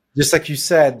possibly. Just like you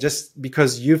said, just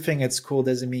because you think it's cool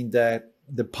doesn't mean that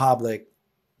the public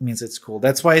means it's cool.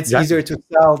 That's why it's easier to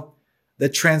sell the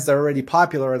trends that are already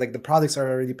popular, or like the products are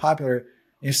already popular,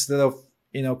 instead of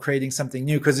creating something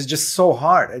new, because it's just so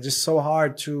hard. It's just so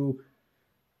hard to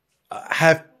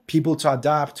have people to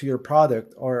adapt to your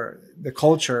product or the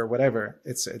culture or whatever.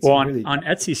 It's well, really on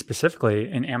Etsy specifically,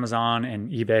 and Amazon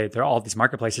and eBay, there are all these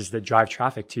marketplaces that drive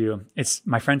traffic to you.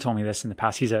 My friend told me this in the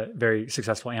past. He's a very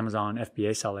successful Amazon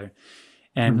FBA seller.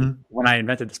 And when I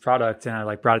invented this product and I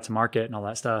like brought it to market and all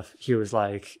that stuff, he was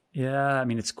like, yeah, I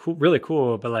mean, it's cool, really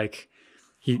cool. But like,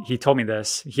 he told me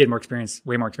this, he had way more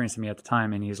experience than me at the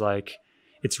time. And he's like,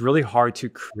 it's really hard to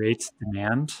create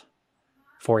demand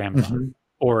for Amazon,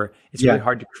 or it's really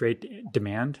hard to create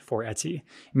demand for Etsy,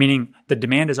 meaning the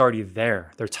demand is already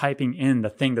there. They're typing in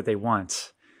the thing that they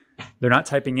want. They're not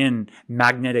typing in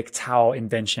magnetic towel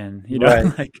invention,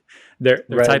 like they're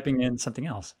typing in something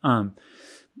else.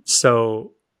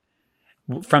 So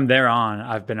from there on,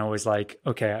 I've been always like,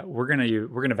 okay, we're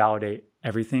going to validate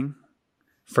everything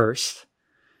first,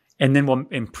 and then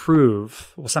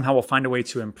we'll find a way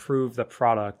to improve the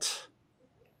product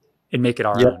and make it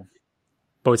our own.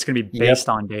 But it's going to be based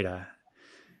on data,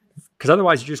 because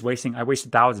otherwise you're just I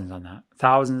wasted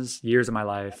thousands years of my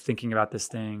life thinking about this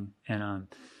thing. And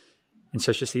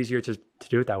so it's just easier to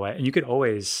do it that way. And you could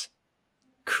always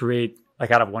create, like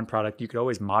out of one product, you could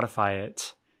always modify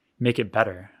it, make it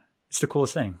better. It's the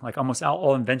coolest thing. Like almost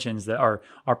all inventions that are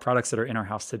products that are in our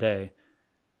house today,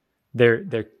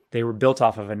 they were built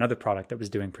off of another product that was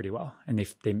doing pretty well, and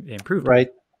they improved. Right.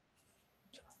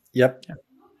 Yep. Yeah.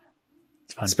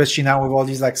 It's fun. Especially now with all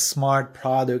these like smart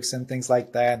products and things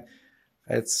like that.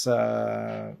 It's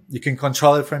you can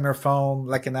control it from your phone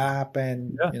like an app,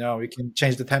 and you can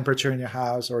change the temperature in your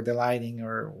house or the lighting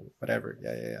or whatever.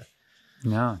 Yeah.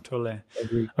 No, totally.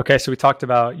 Agree. Okay, so we talked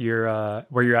about your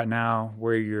where you're at now,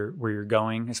 where you're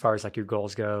going as far as like your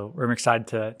goals go. I'm excited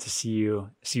to see your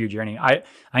journey. I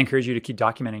encourage you to keep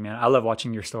documenting, man. I love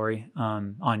watching your story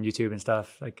on YouTube and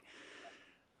stuff. Like,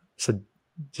 so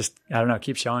just I don't know,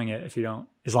 keep showing it if you don't,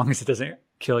 as long as it doesn't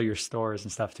kill your stores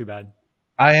and stuff too bad.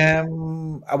 I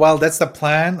am, well, that's the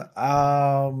plan.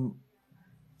 I'm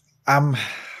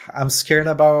I'm scared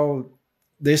about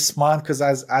this month because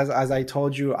as I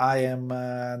told you, I am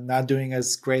not doing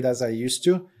as great as I used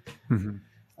to. Mm-hmm.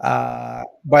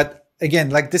 But again,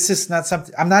 like this is not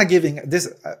something I'm not giving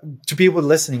this to people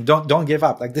listening. Don't give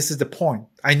up. Like this is the point.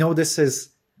 I know this is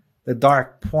the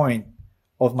dark point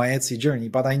of my Etsy journey,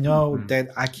 but I know that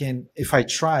I can. If I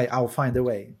try, I'll find a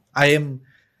way. I am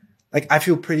like I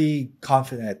feel pretty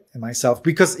confident in myself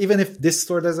because even if this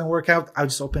store doesn't work out, I'll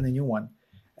just open a new one,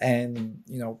 and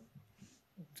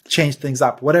change things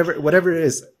up. Whatever it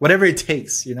is, whatever it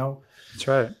takes. That's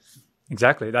right.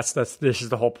 Exactly. This is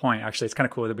the whole point. Actually, it's kind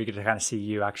of cool that we get to kind of see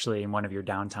you actually in one of your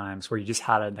downtimes where you just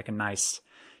had a nice,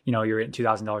 you're at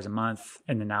 $2,000 a month,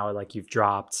 and then now like you've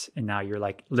dropped, and now you're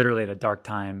like literally at a dark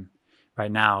time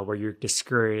right now where you're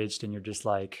discouraged and you're just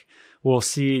like, we'll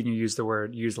see. And you use the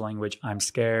language, I'm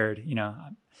scared,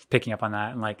 picking up on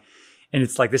that. And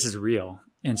it's like, this is real.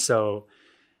 And so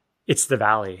it's the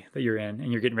valley that you're in and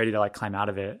you're getting ready to like climb out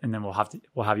of it. And then we'll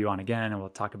have you on again and we'll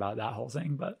talk about that whole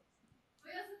thing. But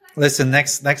listen,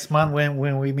 next month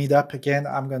when we meet up again,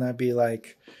 I'm going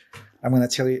to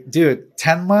tell you, dude,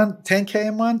 10K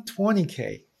a month,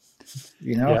 20K,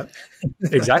 Yeah,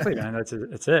 exactly, man.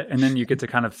 That's it. And then you get to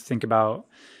kind of think about,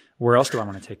 where else do I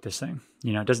want to take this thing?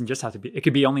 It doesn't just have to be, it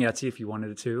could be only Etsy if you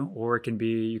wanted it to, or it can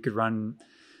be, you could run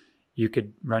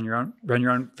your own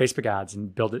Facebook ads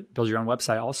and build your own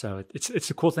website. Also, it's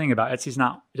a cool thing about Etsy.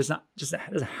 It doesn't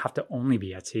have to only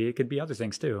be Etsy. It could be other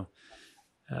things too.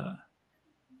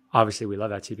 Obviously we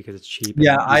love Etsy because it's cheap.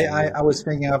 Yeah. I was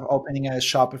thinking of opening a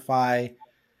Shopify.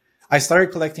 I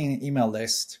started collecting an email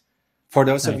list. For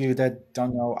those of you that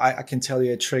don't know, I can tell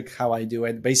you a trick how I do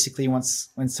it. Basically,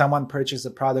 when someone purchases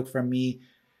a product from me,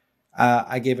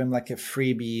 I give him like a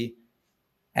freebie,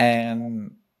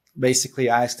 and basically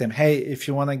I asked them, hey, if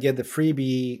you want to get the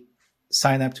freebie,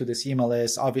 sign up to this email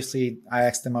list. Obviously, I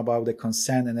asked them about the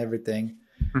consent and everything,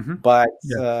 but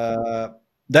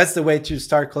that's the way to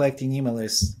start collecting email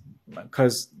lists,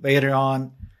 because later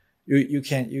on you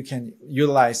can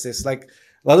utilize this. Like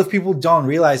a lot of people don't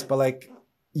realize, but like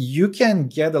you can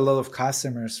get a lot of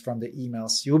customers from the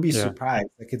emails. You'll be surprised.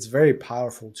 Like it's a very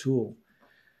powerful tool.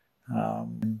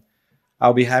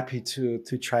 I'll be happy to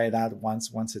try it out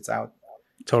once it's out.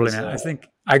 Totally, man. I think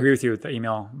I agree with you with the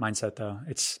email mindset though.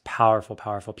 It's powerful.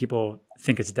 People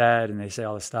think it's dead and they say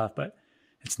all this stuff, but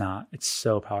it's not. It's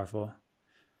so powerful.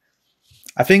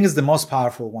 I think it's the most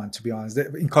powerful one, to be honest.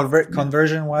 In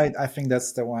conversion wise, I think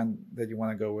that's the one that you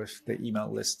want to go with, the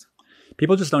email list.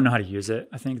 People just don't know how to use it.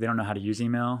 I think they don't know how to use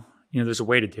email. There's a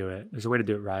way to do it. There's a way to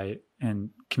do it right and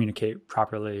communicate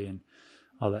properly and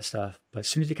all that stuff. But as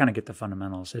soon as you kind of get the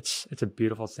fundamentals, it's a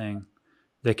beautiful thing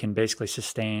that can basically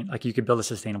sustain, like you could build a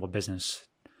sustainable business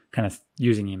kind of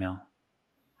using email.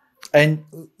 And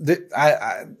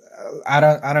I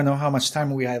don't know how much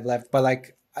time we have left, but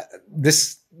like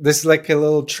this is like a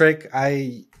little trick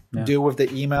I do with the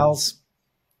emails.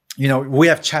 We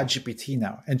have ChatGPT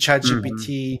now, and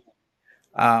ChatGPT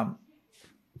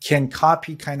can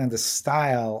copy kind of the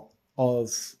style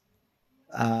of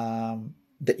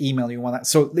the email you want.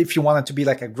 So if you want it to be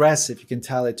like aggressive, you can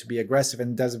tell it to be aggressive,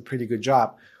 and it does a pretty good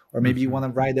job. Or maybe you want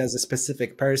to write as a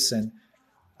specific person,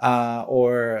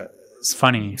 or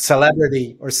funny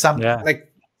celebrity or something.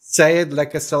 Like say it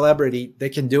like a celebrity. They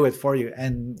can do it for you.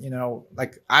 And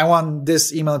like I want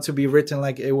this email to be written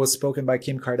like it was spoken by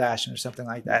Kim Kardashian or something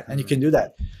like that, and you can do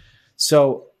that.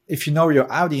 So if you know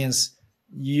your audience,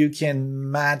 you can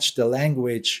match the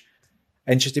language,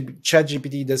 and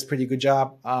ChatGPT does a pretty good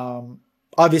job.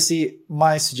 Obviously,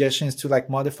 my suggestion is to like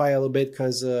modify a little bit,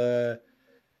 because it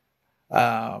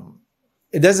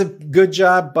does a good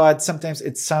job, but sometimes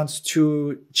it sounds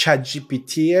too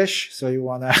ChatGPT-ish. So you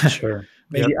want to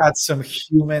maybe add some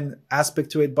human aspect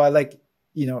to it. But like,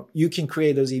 you can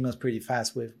create those emails pretty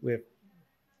fast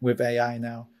with AI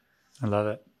now. I love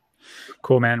it.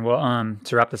 Cool, man. Well,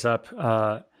 to wrap this up,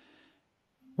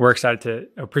 we're excited to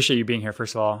appreciate you being here.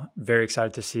 First of all, very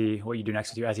excited to see what you do next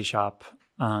with your Etsy shop.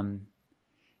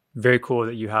 Very cool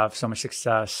that you have so much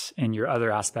success in your other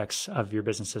aspects of your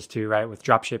businesses too, right? With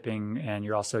drop shipping, and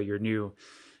you're also your new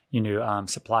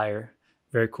supplier.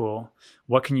 Very cool.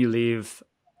 What can you leave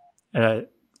a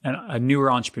newer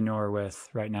entrepreneur with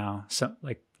right now? So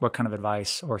like what kind of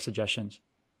advice or suggestions?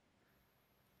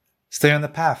 Stay on the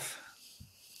path.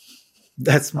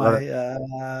 That's I love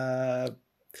my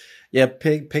yeah.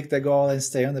 Pick the goal and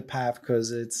stay on the path,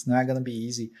 because it's not gonna be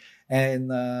easy. And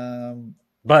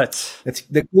But it's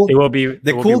the cool. it will be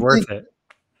Thing, worth it.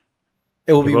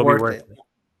 it will It be will be worth worth it. it.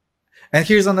 And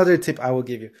here's another tip I will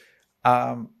give you.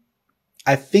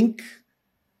 I think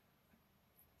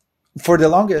for the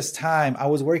longest time I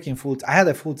was working I had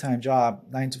a full-time job,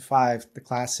 9 to 5, the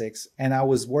classics, and I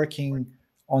was working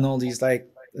on all these like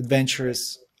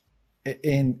adventures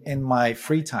in my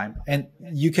free time. And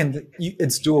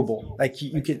it's doable. Like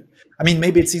you can, I mean,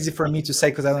 maybe it's easy for me to say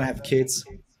because I don't have kids,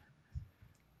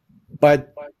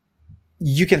 but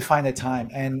you can find a time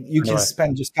and you can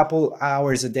spend just a couple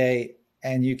hours a day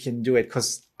and you can do it,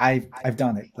 because I've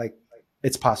done it. Like,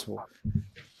 it's possible.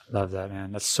 Love that,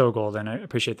 man. That's so golden. I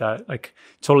appreciate that. Like,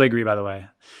 totally agree, by the way.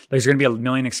 There's going to be a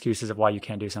million excuses of why you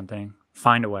can't do something.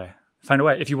 Find a way. Find a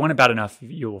way. If you want it bad enough,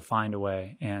 you will find a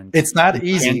way. And it's not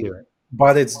easy,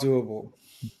 but it's doable.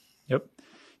 Yep.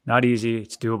 Not easy.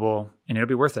 It's doable, and it'll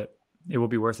be worth it. It will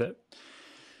be worth it.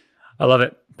 I love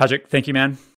it. Patrick, thank you,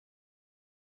 man.